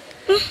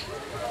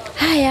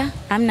 Haya,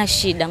 hamna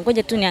shida.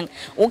 Ngoja tu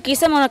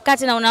ukisema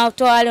unakati na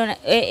unaotoa wale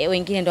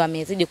wengine ndio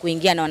wamezidi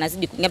kuingia na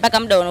wanazidi kuingia mpaka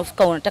muda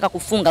unafika unataka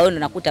kufunga wewe ndio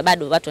unakuta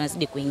bado watu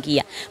wanazidi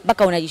kuingia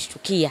mpaka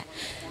unajishtukia.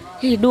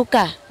 Hii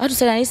duka watu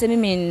sana nise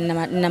mimi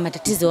na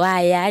matatizo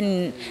haya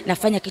yani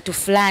nafanya kitu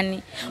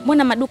fulani.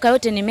 Mbona maduka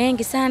yote ni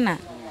mengi sana?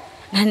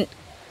 Na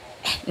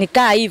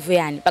nikaa hivyo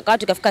yani mpaka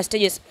watu kafika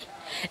stage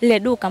ile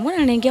duka mbona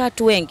linaingia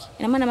watu wengi?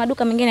 Ina maana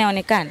maduka mengine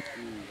yaonekana.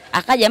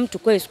 Akaja mtu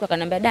kweli siku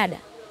akaniambia dada,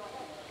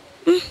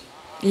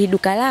 hii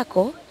duka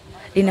lako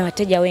lina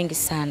wateja wengi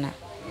sana.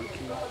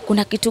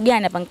 Kuna kitu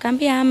gani hapa?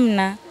 Nikamwambia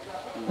hamna.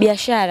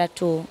 Biashara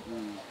tu.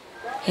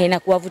 Na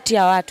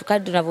kuwavutia watu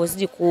kadri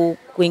tunavyozidi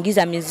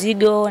kuingiza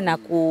mizigo na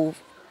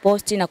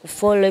kuposti na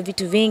kufollow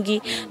vitu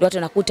vingi ndio watu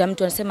wanakuta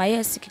mtu anasema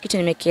yes kitu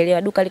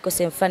nimekielewa duka liko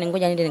sehemu fulani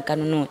ngoja niende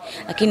nikanunue.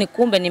 Lakini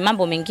kumbe ni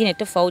mambo mengine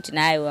tofauti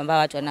na hayo ambayo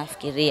watu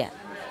wanafikiria.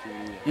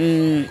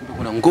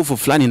 Kuna nguvu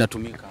fulani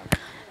inatumika.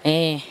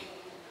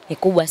 Ni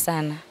kubwa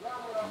sana.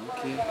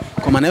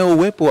 Kwa maana hiyo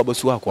uwepo wa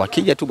bosi wako,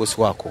 akija tu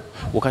bosi wako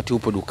wakati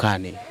upo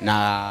dukani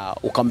na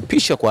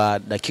ukampisha kwa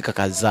dakika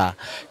kadhaa,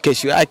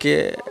 kesho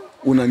yake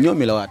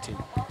unanyomi la wateja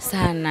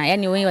sana.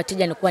 Yani wewe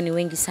wateja wanakuwa ni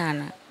wengi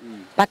sana.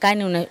 Mpaka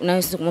yani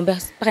unaweza kumwambia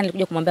mpaka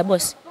nilikuja kumwambia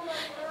bosi,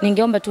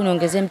 ningeomba tu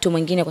niongezee mtu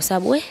mwingine kwa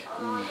sababu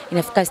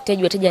inafika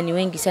stage wateja ni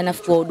wengi sana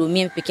afu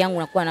kuwahudumia peke yangu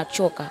nakuwa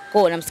nachoka.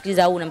 Kwa hiyo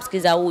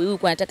namsikiliza huyu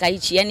kwa nataka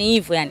hichi yani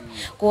hivyo yani.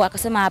 Kwa hiyo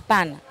akasema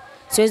hapana.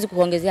 Siwezi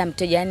kuongezea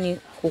mteja yani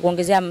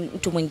kuongezea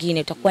mtu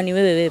mwingine utakuwa ni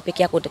wewe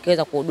peke yako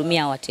utakayeweza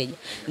kuhudumia wateja.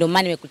 Ndio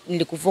maana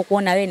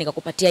nilikuona wewe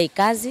nikakupatia hii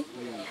kazi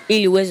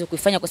ili uweze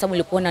kuifanya kwa sababu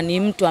nilikuona ni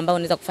mtu ambaye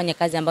unaweza kufanya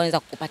kazi ambayo unaweza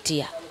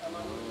kukupatia.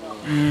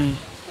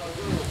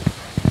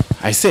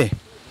 I say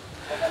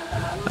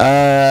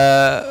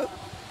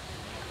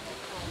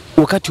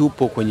wakati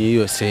upo kwenye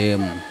hiyo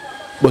sehemu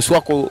bosi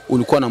wako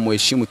ulikuwa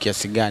unamheshimu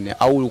kiasi gani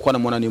au ulikuwa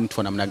unamuona ni mtu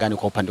wa namna gani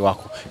kwa upande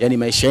wako? Yaani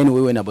maisha yenu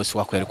wewe na bosi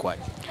wako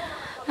yalikuwaje?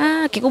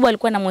 Kikubwa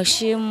alikuwa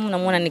namheshimu,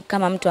 namuona ni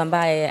kama mtu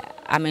ambaye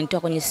amenitoa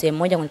kwenye sehemu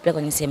moja kunipeleka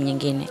kwenye sehemu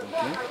nyingine.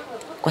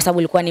 Kwa sababu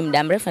ilikuwa ni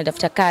muda mrefu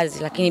natafuta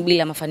kazi lakini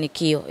bila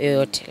mafanikio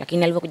yoyote.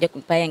 Lakini alivyokuja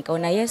kunipaya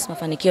nikaona yes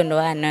mafanikio ndio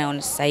haya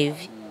nayoona sasa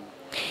hivi.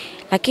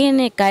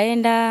 Lakini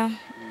kaenda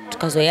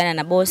tukazoeana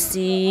na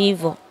bosi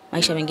hivyo,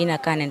 maisha mengine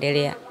yakawa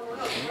yanaendelea.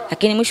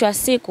 Lakini mwisho wa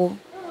siku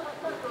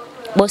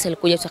bosi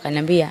alikuja tu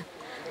akaniambia,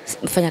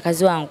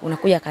 mfanyakazi wangu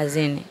unakuja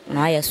kazini,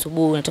 unawahi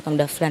asubuhi unatoka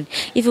muda fulani.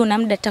 Hivi una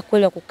muda hata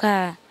kweli wa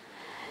kukaa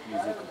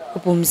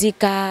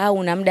kupumzika au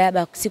una muda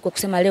labda siku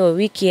kusema leo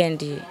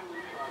weekend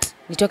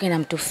nitoke na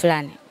mtu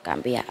fulani?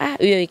 Nikamwambia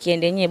hiyo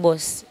weekend yenyewe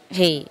boss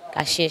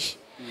kasheshi.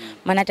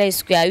 Maana hata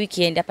siku ya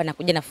weekend hapa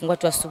nakuja nafungua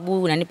tu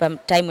asubuhi unanipa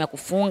time ya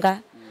kufunga.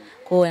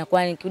 Kwa hiyo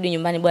inakuwa nikirudi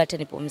nyumbani bora hata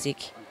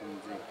nipumzike.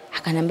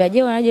 Akaniambia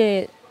je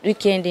unaje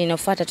weekend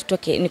inafuata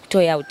tutoke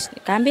nikutoe out?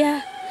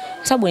 Nikamwambia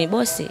kwa sababu ni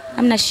bosi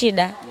hamna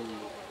shida.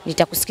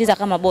 Nitakusikiza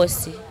kama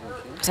bosi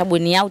kwa sababu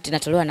ni out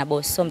inatolewa na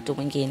bosi sio mtu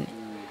mwingine.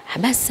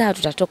 Basi sawa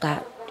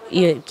tutatoka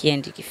hiyo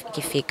weekend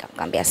ikifika.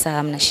 Nikamwambia sawa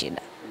hamna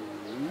shida.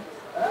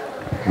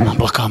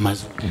 Mambo kama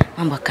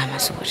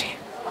mazuri.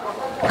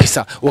 Okay,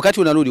 sawa.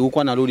 Wakati unarudi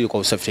ulikuwa unarudi kwa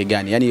usafiri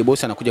gani? Yaani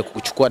bosi anakuja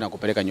kukuchukua na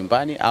kupeleka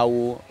nyumbani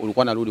au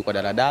ulikuwa unarudi kwa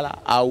daladala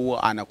au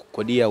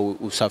anakukodia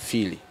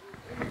usafiri?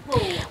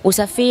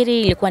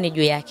 Usafiri ilikuwa ni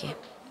juu yake.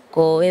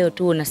 Kwa wewe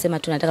tu unasema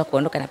tu nataka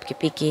kuondoka na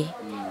pikipiki,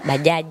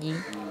 bajaji,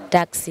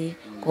 taxi,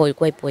 kwa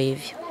ilikuwa ipo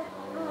hivyo.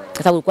 Kwa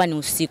sababu ilikuwa ni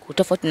usiku,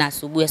 tofauti na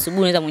asubuhi. Asubuhi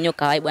unaweza mwenyewe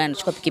kawaida bwana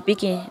nachukua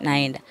pikipiki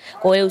naenda.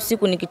 Kwa hiyo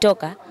usiku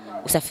nikitoka,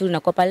 usafiri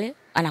unakuwa pale,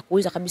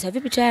 anakuuliza kabisa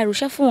vipi tayari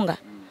ushafunga?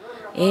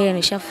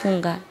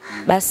 Nishafunga.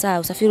 Basi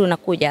usafiri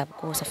unakuja hapo.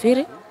 Kwa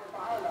usafiri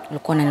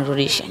ulikuwa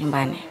unanirudisha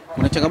nyumbani.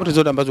 Kuna changamoto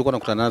zote ambazo ulikuwa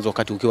unakutana nazo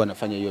wakati ukiwa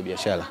unafanya hiyo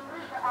biashara?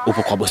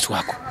 Upo kwa bosi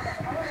wako?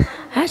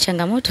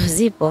 Changamoto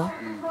zipo.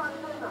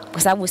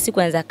 Kwa sababu siku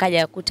anaweza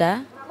kaja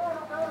kukuta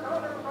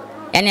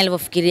yani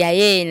alivyofikiria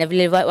yeye na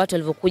vile watu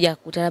walivyokuja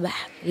kukuta labda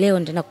leo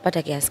nitaenda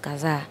kupata kiasi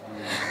kadhaa.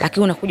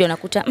 Lakini unakuja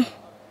unakuta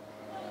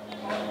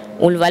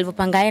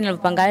alivyopanga yeye na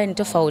alivyopanga yeye ni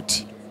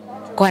tofauti.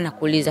 Kwa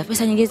anakuuliza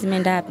pesa nyingi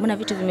zimeenda wapi? Mbona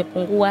vitu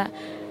vimepungua?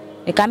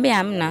 Nikamwambia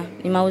hamna,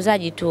 ni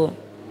mauzaji tu.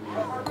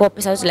 Kwa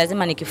pesa zote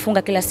lazima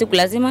nikifunga kila siku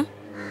lazima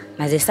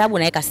nazihesabu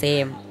naweka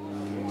sehemu.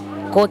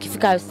 Kwa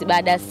ikifika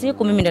baada ya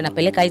siku mimi ndo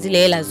napeleka zile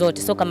hela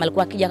zote. Sio kama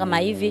alikuwa akija kama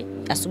hivi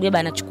asubuhi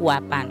bana anachukua,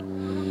 hapana.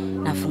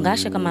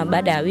 Nafungasha kama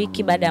baada ya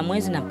wiki, baada ya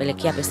mwezi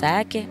nampelekea pesa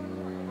yake.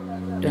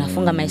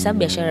 Tunafunga mahesabu,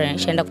 biashara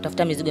inaenda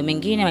kutafuta mizigo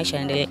mingine, maisha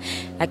yanaendelea.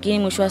 Lakini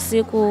mwisho wa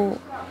siku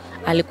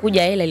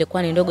alikuja hela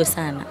ilikuwa ni ndogo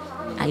sana.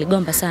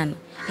 Aligomba sana.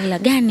 Hela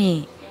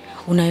gani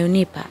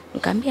unayonipa?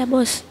 Nikamwambia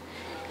boss,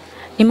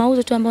 ni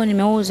mauzo tu ambayo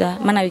nimeuza,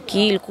 maana wiki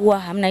hii ilikuwa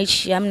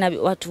hamna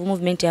watu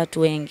movement ya watu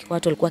wengi,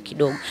 watu walikuwa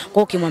kidogo. Kwa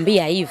hiyo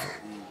ukimwambia hivyo,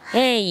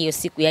 hiyo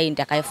siku ya hii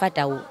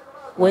nitakayofuata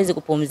uweze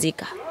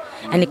kupumzika.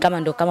 Yaani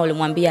kama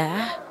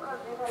ulimwambia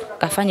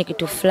kafanye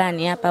kitu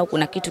fulani hapa au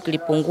kuna kitu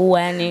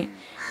kilipungua yani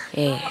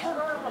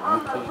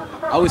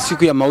Au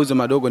siku ya mauzo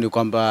madogo ni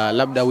kwamba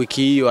labda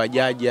wiki hiyo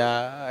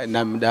hajaja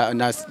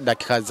na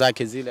dakika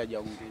zake zile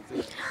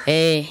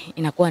hajaongezea.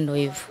 Inakuwa ndio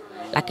hivyo.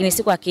 Lakini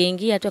siku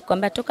akiingia tu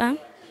akwambia toka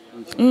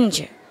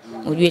nje,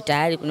 ujue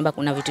tayari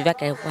kuna vitu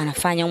vyake alikuwa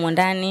anafanya huko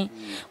ndani.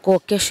 Kwa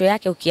kesho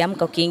yake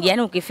ukiamka ukiingia,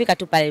 yani ukifika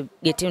tu pale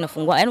geti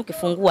unafungua, yani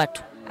ukifungua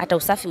tu hata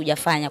usafi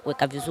hujafanya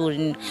kuweka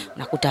vizuri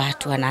unakuta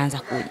watu wanaanza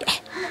kuja.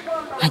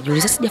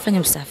 Najiuliza sijafanya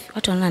usafi.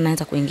 Watu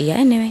wanaanza kuingia.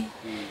 Anyway,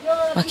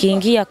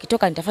 wakiingia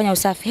wakitoka nitafanya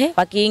usafi.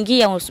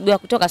 Wakiingia unasubiri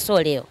kutoka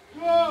so leo.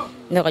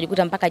 Ndio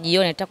kujikuta mpaka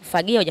jioni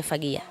nitakufagia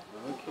hujafagia.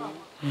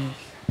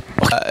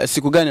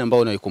 Siku gani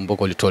ambayo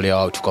unaikumbuka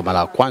ulitolewa out kwa mara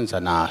ya kwanza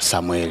na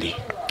Samueli?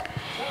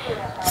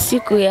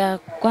 Siku ya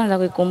kwanza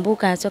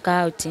kuikumbuka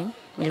natoka out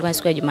ilikuwa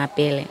siku ya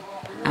Jumapili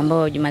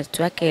ambayo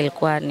Jumatatu yake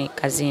ilikuwa ni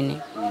kazini.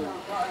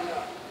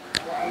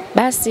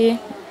 Basi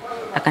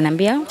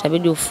akanambia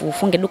utabidi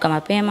ufunge duka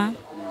mapema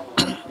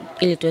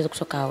ili tuweze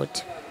kutoka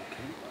out.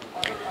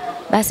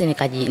 Basi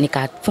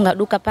nikafunga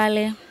duka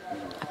pale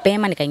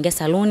mapema, nikaingia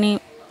saluni,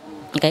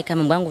 nikaeka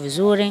mambo yangu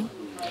vizuri.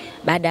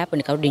 Baada hapo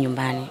nikarudi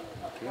nyumbani.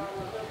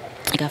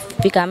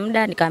 Ikafika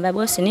muda nikamwambia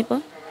bosi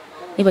nipo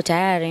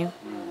tayari.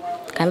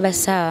 Nikamwambia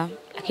sawa,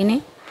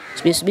 lakini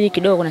subiri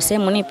kidogo kuna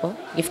sehemu nipo.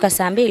 Ikifika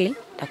saa 2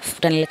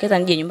 utanielekeza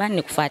nije nyumbani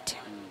nikufuate.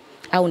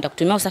 Au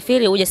nitakutumia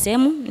usafiri uje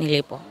sehemu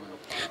nilipo.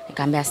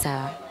 Nikamwambia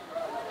sawa.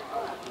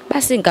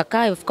 Basi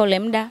nikakaa ifika ule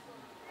muda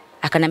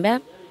akanambia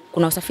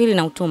kuna usafiri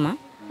na utuma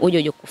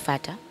uje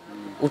kufuata.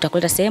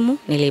 Utakuleta sehemu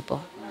nilipo.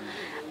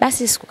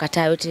 Basi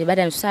sikukataa yote.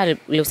 Baada ya nusu saa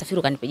ile usafiri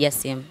ukanipigia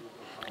simu.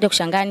 Kuja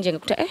kushangaa nje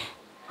nikakuta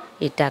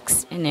hii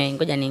taxi.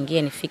 Ngoja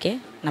niingie nifike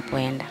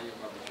napoenda.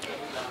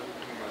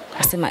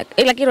 Akasema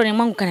ila kironi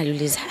mwangu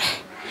kanajiuliza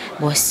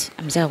boss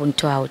amezaka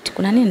kunitoa out.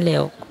 Kuna nini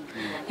leo?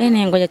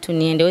 Ngoja tu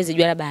niende, wezi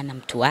jua labda ana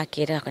mtu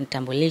wake anataka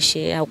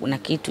kunitambulishe au kuna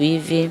kitu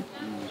hivi.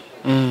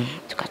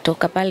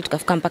 Tukatoka pale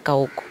tukafika mpaka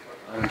huko.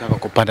 Unataka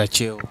kupanda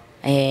cheo?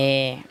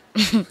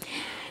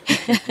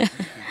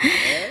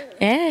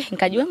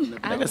 Nikajua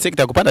nataka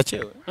sekta kupanda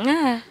cheo.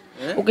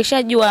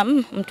 Ukishajua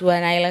mtu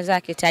ana hela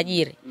zake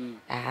tajiri.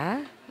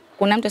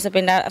 Kuna mtu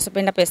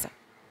asipenda pesa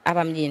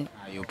hapa mjini?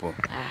 Hayupo.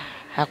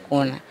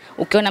 Hakuna.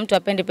 Ukiona mtu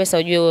apende pesa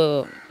ujue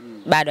wewe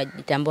bado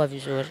hajitambua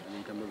vizuri.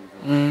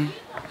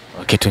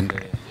 Okay,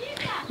 tuendelee.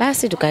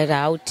 Basi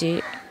tukaenda out.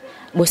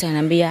 Bosi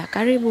ananiambia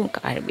karibu,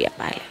 karibia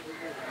pale.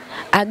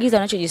 Agiza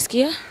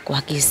unachojisikia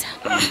kuagiza.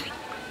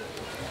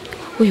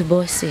 Huyu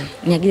bosi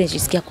niagize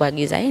nijisikia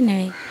kuagiza.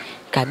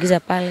 Kaagiza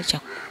pale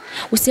chakula.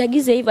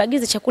 Usiagize hivyo,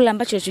 agiza chakula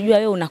ambacho unachojua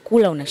wewe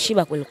unakula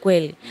unashiba kweli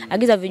kweli.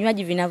 Agiza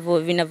vinywaji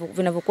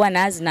vinavyokuwa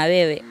na azi na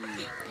wewe.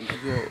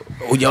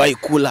 Hujawahi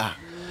kula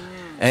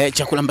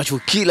chakula ambacho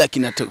kila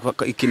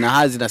kina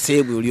hazi na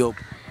sehemu uliopo.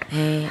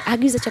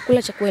 Agiza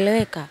chakula cha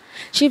kueleweka.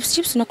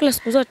 Chips unakula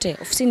siku zote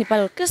ofisini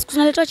pale. Kila siku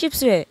unaletewa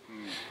chips wewe.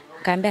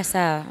 Kaambia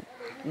sawa.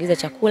 Agiza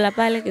chakula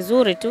pale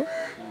kizuri tu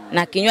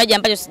na kinywaji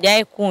ambacho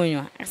sijawahi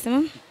kunywa.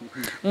 Akasema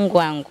Mungu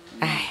wangu.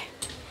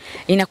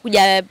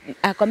 Inakuja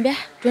akwambia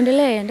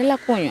endelea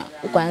kunywa.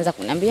 Ukaanza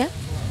kuniambia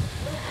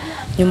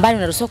nyumbani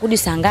unaruhusiwa kurudi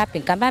saa ngapi?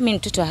 Nikamwambia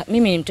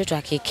mimi ni mtoto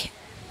wa kike.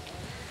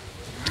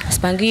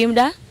 Sipangi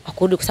muda wa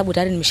kurudi kwa sababu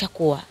tayari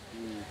nimeshakuwa.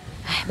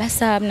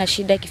 Basi hamna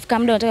shida, ikifika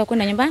muda unataka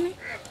kwenda nyumbani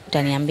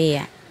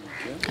utaniambia.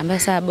 Nikamwambia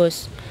sawa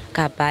boss.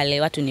 Kaa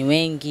pale, watu ni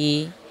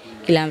wengi,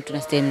 kila mtu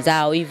na sehemu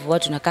zao hivyo,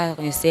 watu nakaa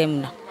kwenye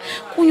sehemu na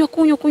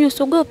kunywa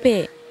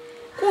usiogope.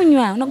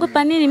 kunywa,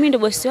 unaogopa nini? Mimi ndo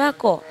bosi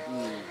wako.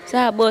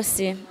 Sawa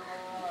bosi.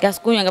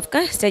 Kasikunywa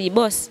ngafika stage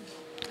boss.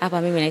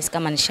 Hapa mimi nahisi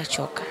kama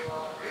nishachoka.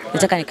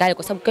 Nataka nikale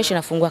kwa sababu kesho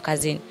nafungua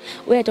kazini.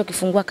 Wewe hata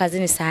ukifungua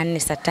kazini saa 4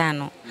 saa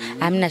 5,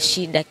 hamna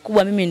shida.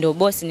 Kubwa mimi ndio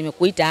bosi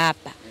nimekuita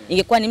hapa.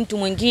 Ingekuwa ni mtu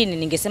mwingine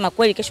ningesema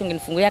kweli kesho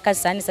ungenifungulia kazi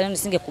saa 4 saa 5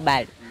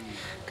 nisingekubali.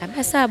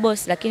 Kaambia sawa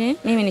bosi, lakini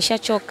mimi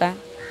nishachoka.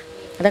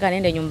 Nataka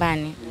niende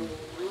nyumbani.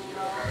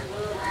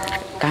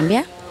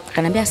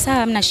 Akaniambia sawa,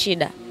 hamna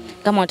shida.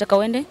 Kama unataka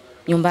uende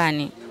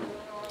nyumbani.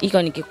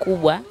 Iko ni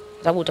kikubwa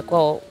sababu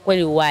utakuwa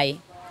kweli uwai.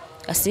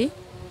 Basi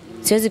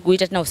siwezi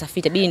kuita tena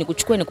usafiri, bidi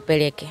nikuchukue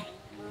nikupeleke.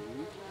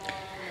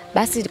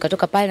 Basi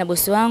tukatoka pale na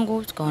bosi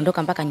wangu,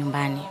 tukaondoka mpaka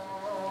nyumbani.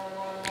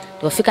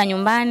 Tulipofika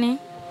nyumbani,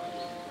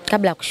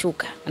 kabla ya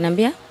kushuka,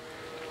 ananiambia,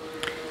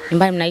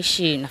 "Nyumbani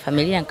mnaishi na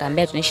familia?"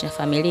 Nikamwambia tunaishi na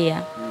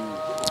familia.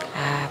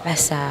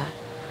 Basi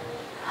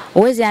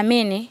uweze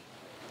amini,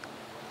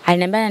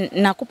 aliniambia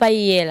nakupa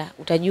hii hela,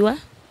 utajua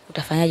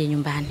utafanyaje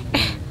nyumbani.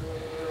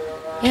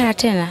 Hela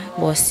tena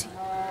bosi.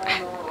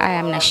 Haya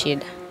hamna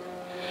shida.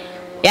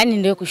 Yaani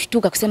ndio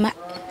kushtuka kusema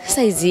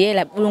sasa hizi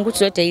hela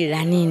bulungutu yote hili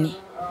la nini?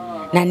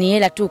 Na ni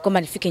hela tu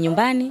kwamba nifike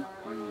nyumbani.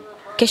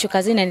 Kesho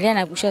kazini naendelea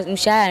na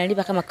mshahara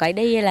nalipa kama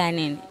kawaida, hii hela ya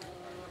nini?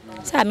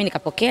 Sasa mimi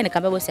nikapokea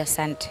nikamwambia bosi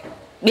asante.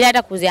 Bila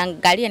hata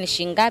kuziangalia ni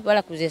shilingi ngapi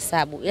wala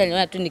kuzihesabu. Ila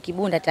niona tu ni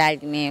kibunda tayari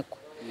nimeweka.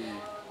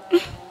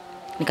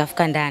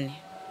 Nikafika ndani.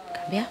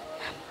 Nikamwambia,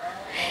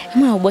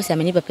 "Mbona bosi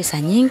amenipa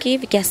pesa nyingi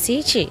hivi kiasi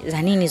hichi?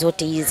 Za nini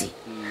zote hizi?"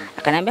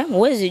 Akaniambia,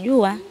 "Huwezi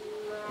jua."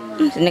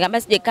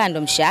 Nikamwambia sijekaa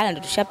ndo mshahara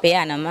ndo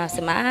tushapeana. Mama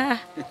sema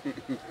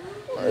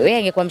wewe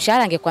ingekuwa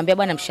mshahara angekwambia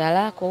bwana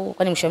mshahara wako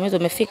kwani mwisho wa mwezi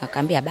umefika.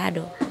 Akamwambia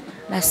bado.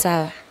 Basi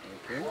sawa.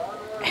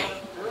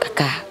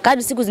 Kaka,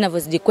 kadri siku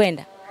zinavyozidi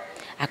kwenda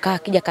akawa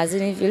akija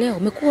kazini hivi, leo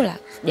umekula?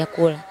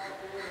 Sijakula.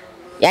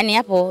 Yaani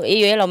hapo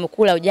hiyo hela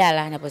umekula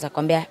ujala, anapoweza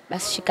kwambia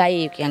basi shika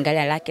hii,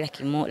 ukiangalia laki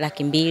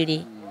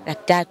 200,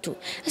 300.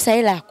 Sasa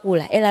hela ya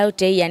kula, hela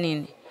yote hii ya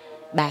nini?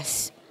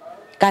 Basi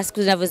kadri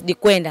siku zinavyozidi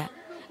kwenda,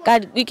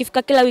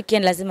 ikifika kila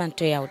weekend lazima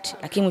nitoe out.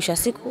 Lakini mwisho wa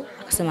siku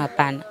akasema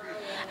hapana.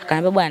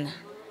 Akaniambia bwana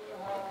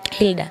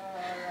Hilda,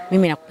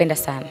 mimi nakupenda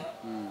sana.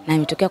 Na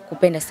nimetokea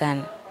kukupenda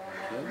sana.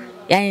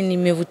 Yaani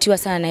nimevutiwa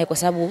sana naye kwa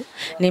sababu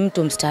ni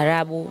mtu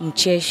mstaarabu,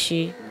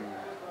 mcheshi.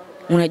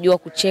 Unajua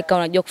kucheka,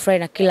 unajua kufurahi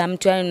na kila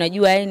mtu, yaani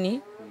unajua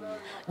yaani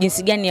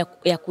jinsi gani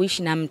ya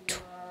kuishi na mtu.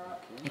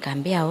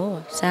 Nikamwambia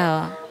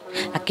sawa.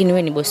 Lakini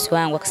wewe ni bosi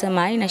wangu.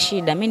 Akasema haina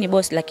shida, mimi ni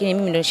bosi lakini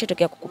mimi ndio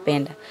nishatokea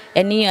kukupenda.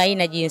 Yaani hiyo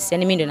haina jinsi,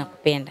 yaani mimi ndio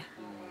nakupenda.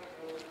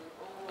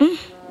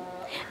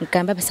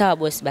 Nikamwambia sawa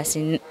bosi,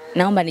 basi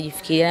naomba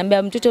nijifikirie.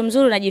 Anambia mtoto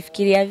mzuri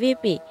unajifikiria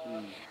vipi?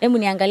 Hebu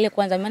niangalie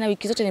kwanza, maana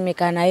wiki zote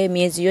nimekaa na wewe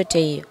miezi yote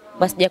hiyo.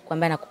 Basi sija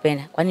kukwambia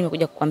nakupenda. Kwa nini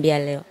nimekuja kukwambia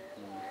leo?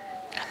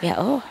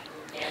 Nikamwambia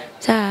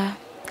sawa,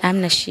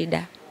 hamna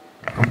shida.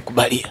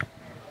 Kumkubalia.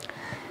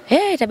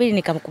 Itabidi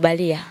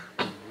nikamkubalia.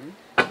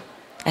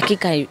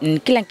 Hakika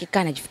kila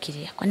nikikaa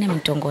najifikiria, kwa nini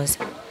amenitongoza?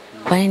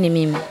 Kwa nini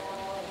mimi?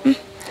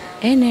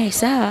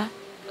 Sawa.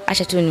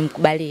 Acha tu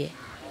nimkubalie.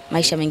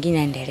 Maisha mengine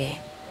yaendelee.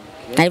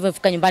 Na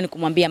nilipofika nyumbani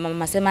kumwambia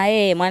mama sema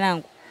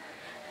mwanangu,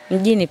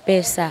 mjini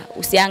pesa,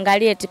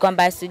 usiangalie eti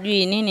kwamba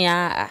sijui nini.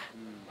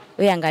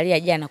 Wewe angalia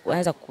jana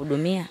kuanza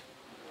kukuhudumia.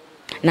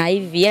 Na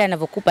hivi hela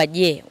ninavyokupa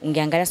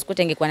ungeangalia siku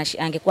yote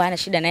angekuwa hana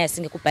shida naye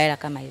asingekupa hela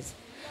kama hizi.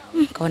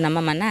 Kaona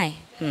mama naye.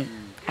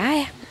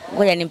 Haya,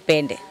 ngoja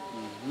nimpende.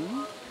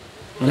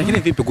 Lakini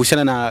vipi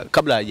kuhusiana na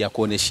kabla ya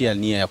kuoneshia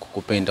nia ya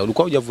kukupenda,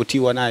 ulikuwa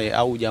hujavutiwa naye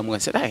au hujaamua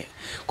sasa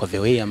kwa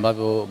vile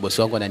ambavyo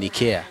bosi wangu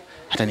ananikea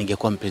hata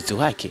ningekuwa mpenzi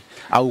wake,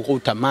 au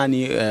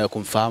utamani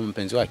kumfahamu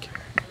mpenzi wake?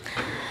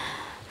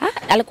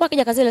 Alikuwa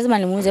akija kazini lazima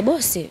nimuulize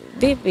bosi,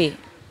 vipi?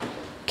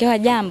 Kiwa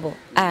jambo?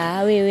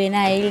 Wewe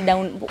naye Hilda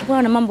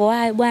una mambo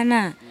hayo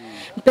bwana.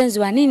 Mpenzi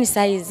wa nini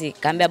saa hizi?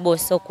 Kaambia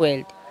bosi sio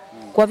kweli.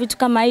 Kwa vitu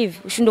kama hivi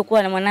ushindwe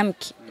kuwa na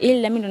mwanamke.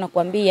 Hilda mimi ndo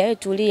nakwambia wewe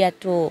tulia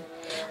tu.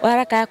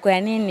 Haraka yako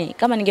ya nini?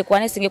 Kama ningekuwa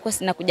naye singekuwa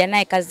sinakuja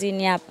naye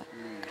kazini hapa.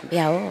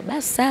 Kaambia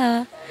basi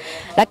sawa.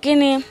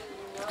 Lakini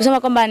kusema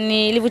kwamba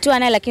nilivutiwa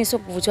naye lakini sio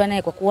kuvutiwa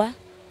naye kwa kuwa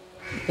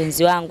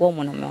mpenzi wangu au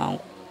mwanaume wangu.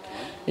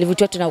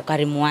 Nilivutiwa tu na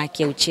ukarimu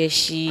wake,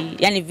 ucheshi.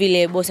 Yaani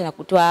vile bosi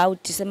anakutoa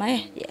out sema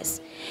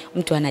yes.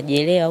 Mtu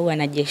anajielewa au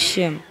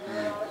anajiheshimu.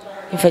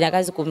 Nifanya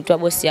kazi kumtoa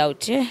bosi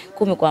out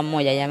 10 kwa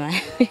mmoja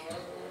jamani.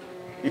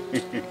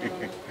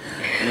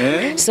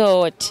 So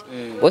what?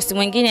 Bosi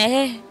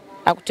mwingine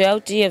akutoa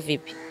out hiyo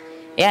vipi?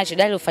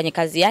 Anachodai ufanye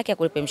kazi yake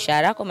akulipe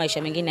mshahara wako,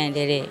 maisha mengine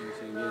yaendelee.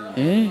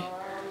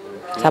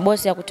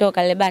 Sabosi ya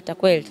kutoka lebata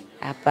kweli?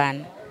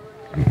 Hapana.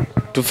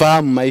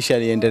 Tufahamu maisha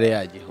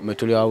yaliendeleaje?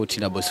 Umetolewa out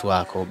na bosi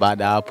wako.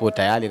 Baada hapo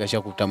tayari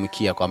kasha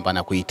kutamkia kwamba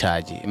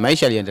anakuhitaji.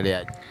 Maisha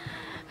yaliendeleaje?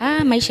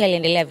 Maisha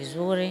yaliendelea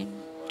vizuri.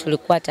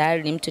 Tulikuwa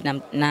tayari ni mtu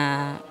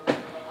na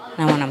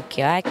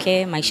mwanamke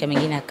wake, maisha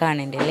mengine yakawa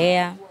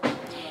yanaendelea.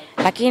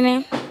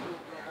 Lakini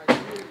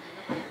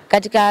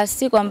katika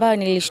siku ambayo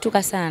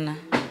nilishtuka sana,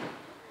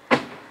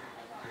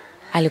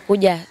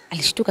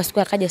 alishtuka siku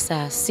akaja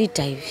saa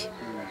 6 hivi.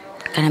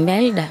 Akaniambia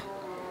Hilda,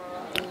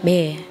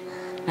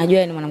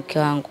 najua ni mwanamke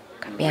wangu.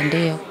 Kaambia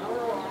ndio.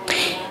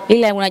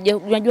 Ila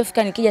unajua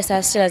fika nikija saa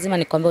 6 lazima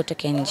nikwambie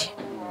utoke nje.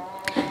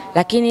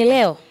 Lakini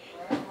leo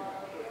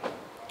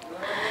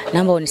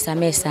naomba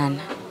unisamehe sana.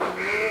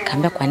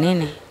 Kaambia kwa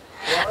nini?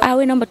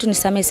 Wewe naomba tu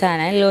nisamehe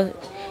sana. Leo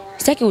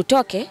sitaki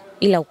utoke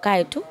ila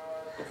ukae tu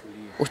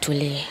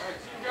utulie.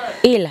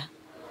 Ila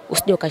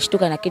usije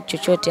ukashtuka na kitu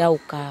chochote au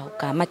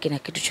ukamaki na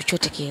kitu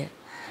chochote kile.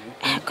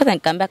 Kwanza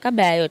nikamwambia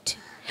kabla ya yote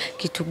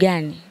kitu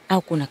gani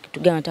au kuna kitu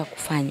gani unataka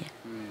kufanya?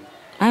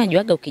 Maana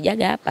juaga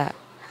ukijaga hapa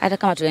hata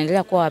kama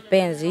tunaendelea kuwa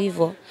wapenzi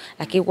hivyo,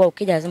 lakini kwa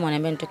ukija lazima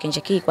uniambie nitoke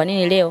nje. Kwa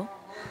nini leo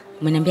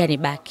umeniambia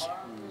nibaki?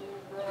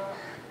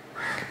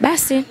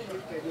 Basi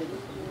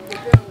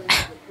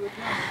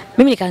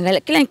mimi nikaangalia,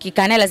 kila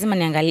nikikaa naye lazima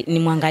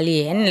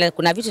nimwangalie. Yaani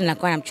kuna vitu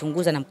ninakuwa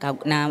namchunguza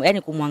na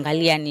yani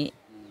kumwangalia ni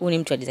huyu ni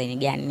mtu wa design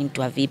gani, ni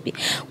mtu wa vipi.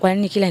 Kwa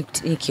nini kila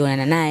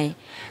nikionana naye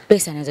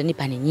pesa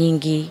anazonipa ni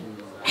nyingi?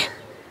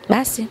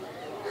 Basi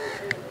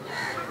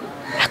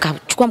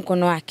akachukua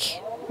mkono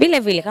wake vile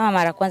vile kama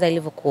mara kwanza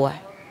ilivyokuwa.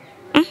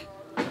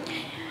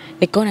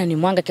 Nikaona ni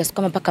mwanga kiasi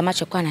kama mpaka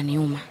macho kwa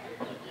ananiuma.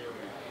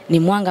 Ni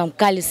mwanga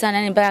mkali sana,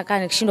 yani mpaka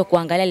kana nikishindwa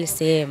kuangalia ile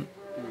sehemu.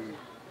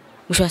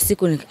 Mwisho wa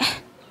siku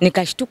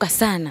nikashtuka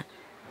sana.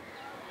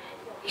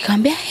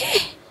 Nikamwambia,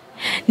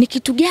 ni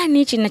kitu gani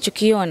hichi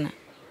ninachokiona?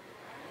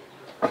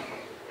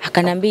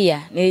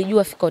 Akanambia,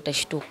 nilijua fika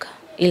utashtuka,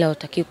 ila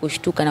hutaki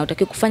kushtuka na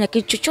hutaki kufanya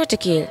kitu chochote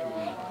kile.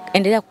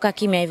 Endelea kukaa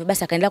kimya hivyo.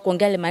 Basi akaendelea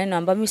kuongea ile maneno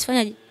ambayo mimi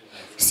sifanyaje?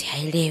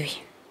 Sihaelewi.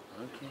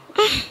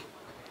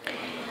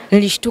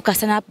 Nilishtuka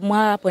sana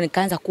hapo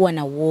nikaanza kuwa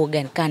na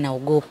uoga, nikaa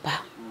naogopa.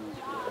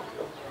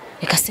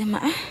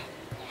 Nikasema,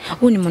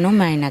 huyu ni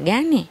mwanaume aina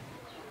gani?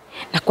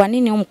 Na kwa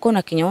nini huu mkono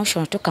akinyoosha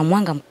unatoka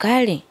mwanga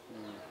mkali?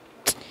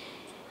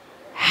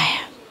 Haya,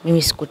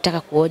 mimi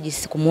sikutaka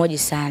kumhoji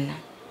sana.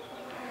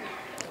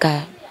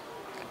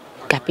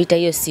 Kapita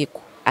hiyo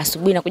siku.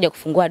 Asubuhi nakuja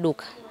kufungua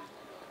duka.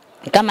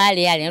 Kama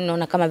hali yale,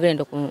 unaona kama vile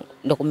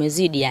ndo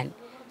kumezidi yani.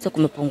 Sio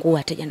kumepungua,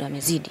 wateja ndo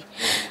wamezidi.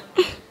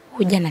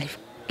 Huyu jana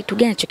kitu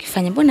gani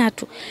alichokifanya? Mbona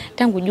watu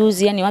tangu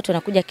juzi yani watu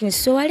wanakuja lakini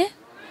sio wale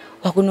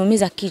wa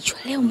kunumiza kichwa.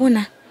 Leo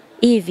mbona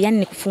hivi yani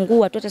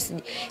nikufungua tu hata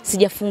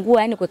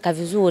sijafungua yani kuweka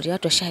vizuri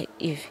watu washa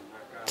hivi.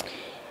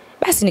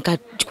 Basi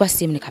nikachukua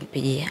simu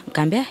nikampigia.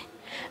 Nikamwambia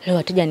leo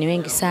wateja ni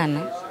wengi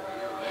sana.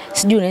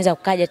 Sijui unaweza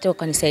ukaja tena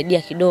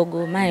ukanisaidia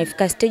kidogo maana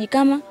nifika stage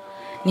kama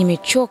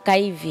nimechoka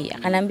hivi.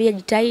 Akanambia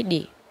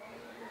jitahidi.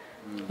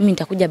 Mimi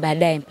nitakuja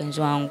baadaye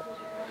mpenzi wangu.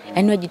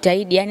 Yaani wewe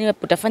jitahidi, yani wewe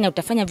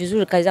utafanya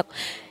vizuri kazi zako.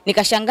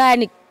 Nikashangaa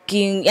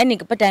yani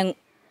nikapata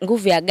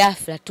nguvu ya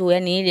ghafla tu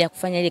yani ili ya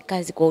kufanya ile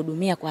kazi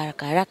kuhudumia kwa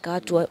haraka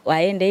watu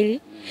waende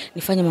ili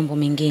nifanye mambo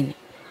mengine.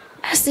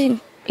 Basi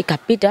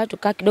ikapita watu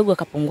kaa kidogo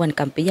akapungua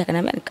nikampigia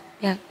akanambia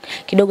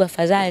kidogo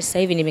afadhali sasa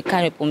hivi nimekaa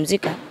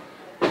nimepumzika.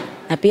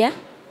 Na pia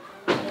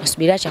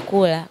nasubiria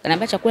chakula.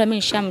 Akanambia chakula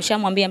mimi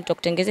nishamwambia mtu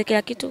akutengezee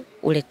kila kitu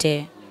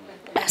uletee.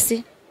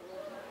 Basi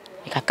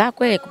nikakaa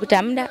kweli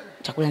kupita muda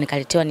chakula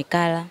nikaletewa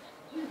nikala.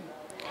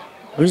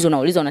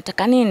 Unauliza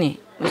unataka nini?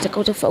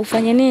 Unataka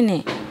ufanye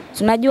nini?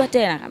 Unajua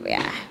tena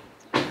akamwambia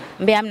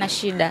mbona hamna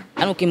shida.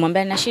 Yaani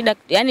ukimwambia na shida,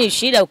 yani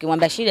shida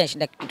ukimwambia shida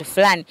kitu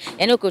fulani.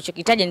 Yaani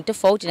ukichokitaja ni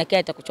tofauti na kile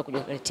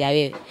atakuchokuletea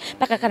wewe.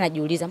 Mpaka kana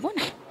najiuliza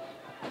mbona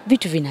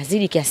vitu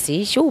vinazidi kiasi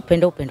hichi?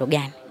 Upendo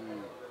gani?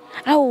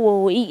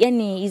 Au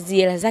yani hizi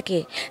hela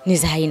zake ni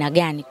za aina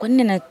gani? Kwa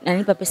nini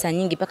ananipa pesa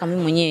nyingi mpaka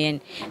mimi mwenyewe yani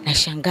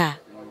nashangaa.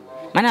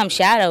 Maana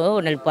mshahara wewe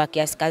unalipwa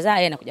kiasi kadhaa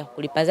yeye anakuja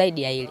kukulipa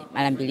zaidi ya ile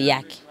mara 2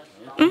 yake.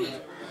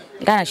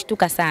 Ngana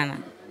shtuka sana.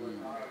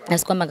 Na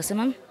sikwamba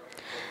akasema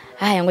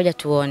haya ngoja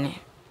tuone.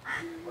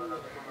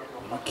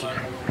 Okay.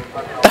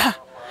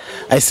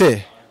 I say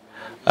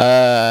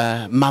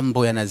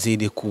mambo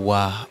yanazidi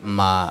kuwa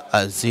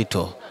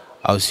mazito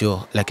au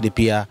sio? Lakini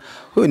pia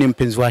huyu ni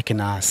mpenzi wake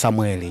na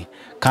Samueli.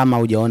 Kama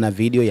hujaona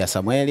video ya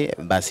Samueli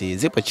basi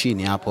zipo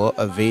chini hapo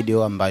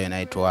video ambayo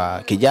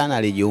inaitwa kijana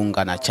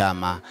alijiunga na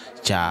chama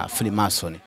cha Freemason.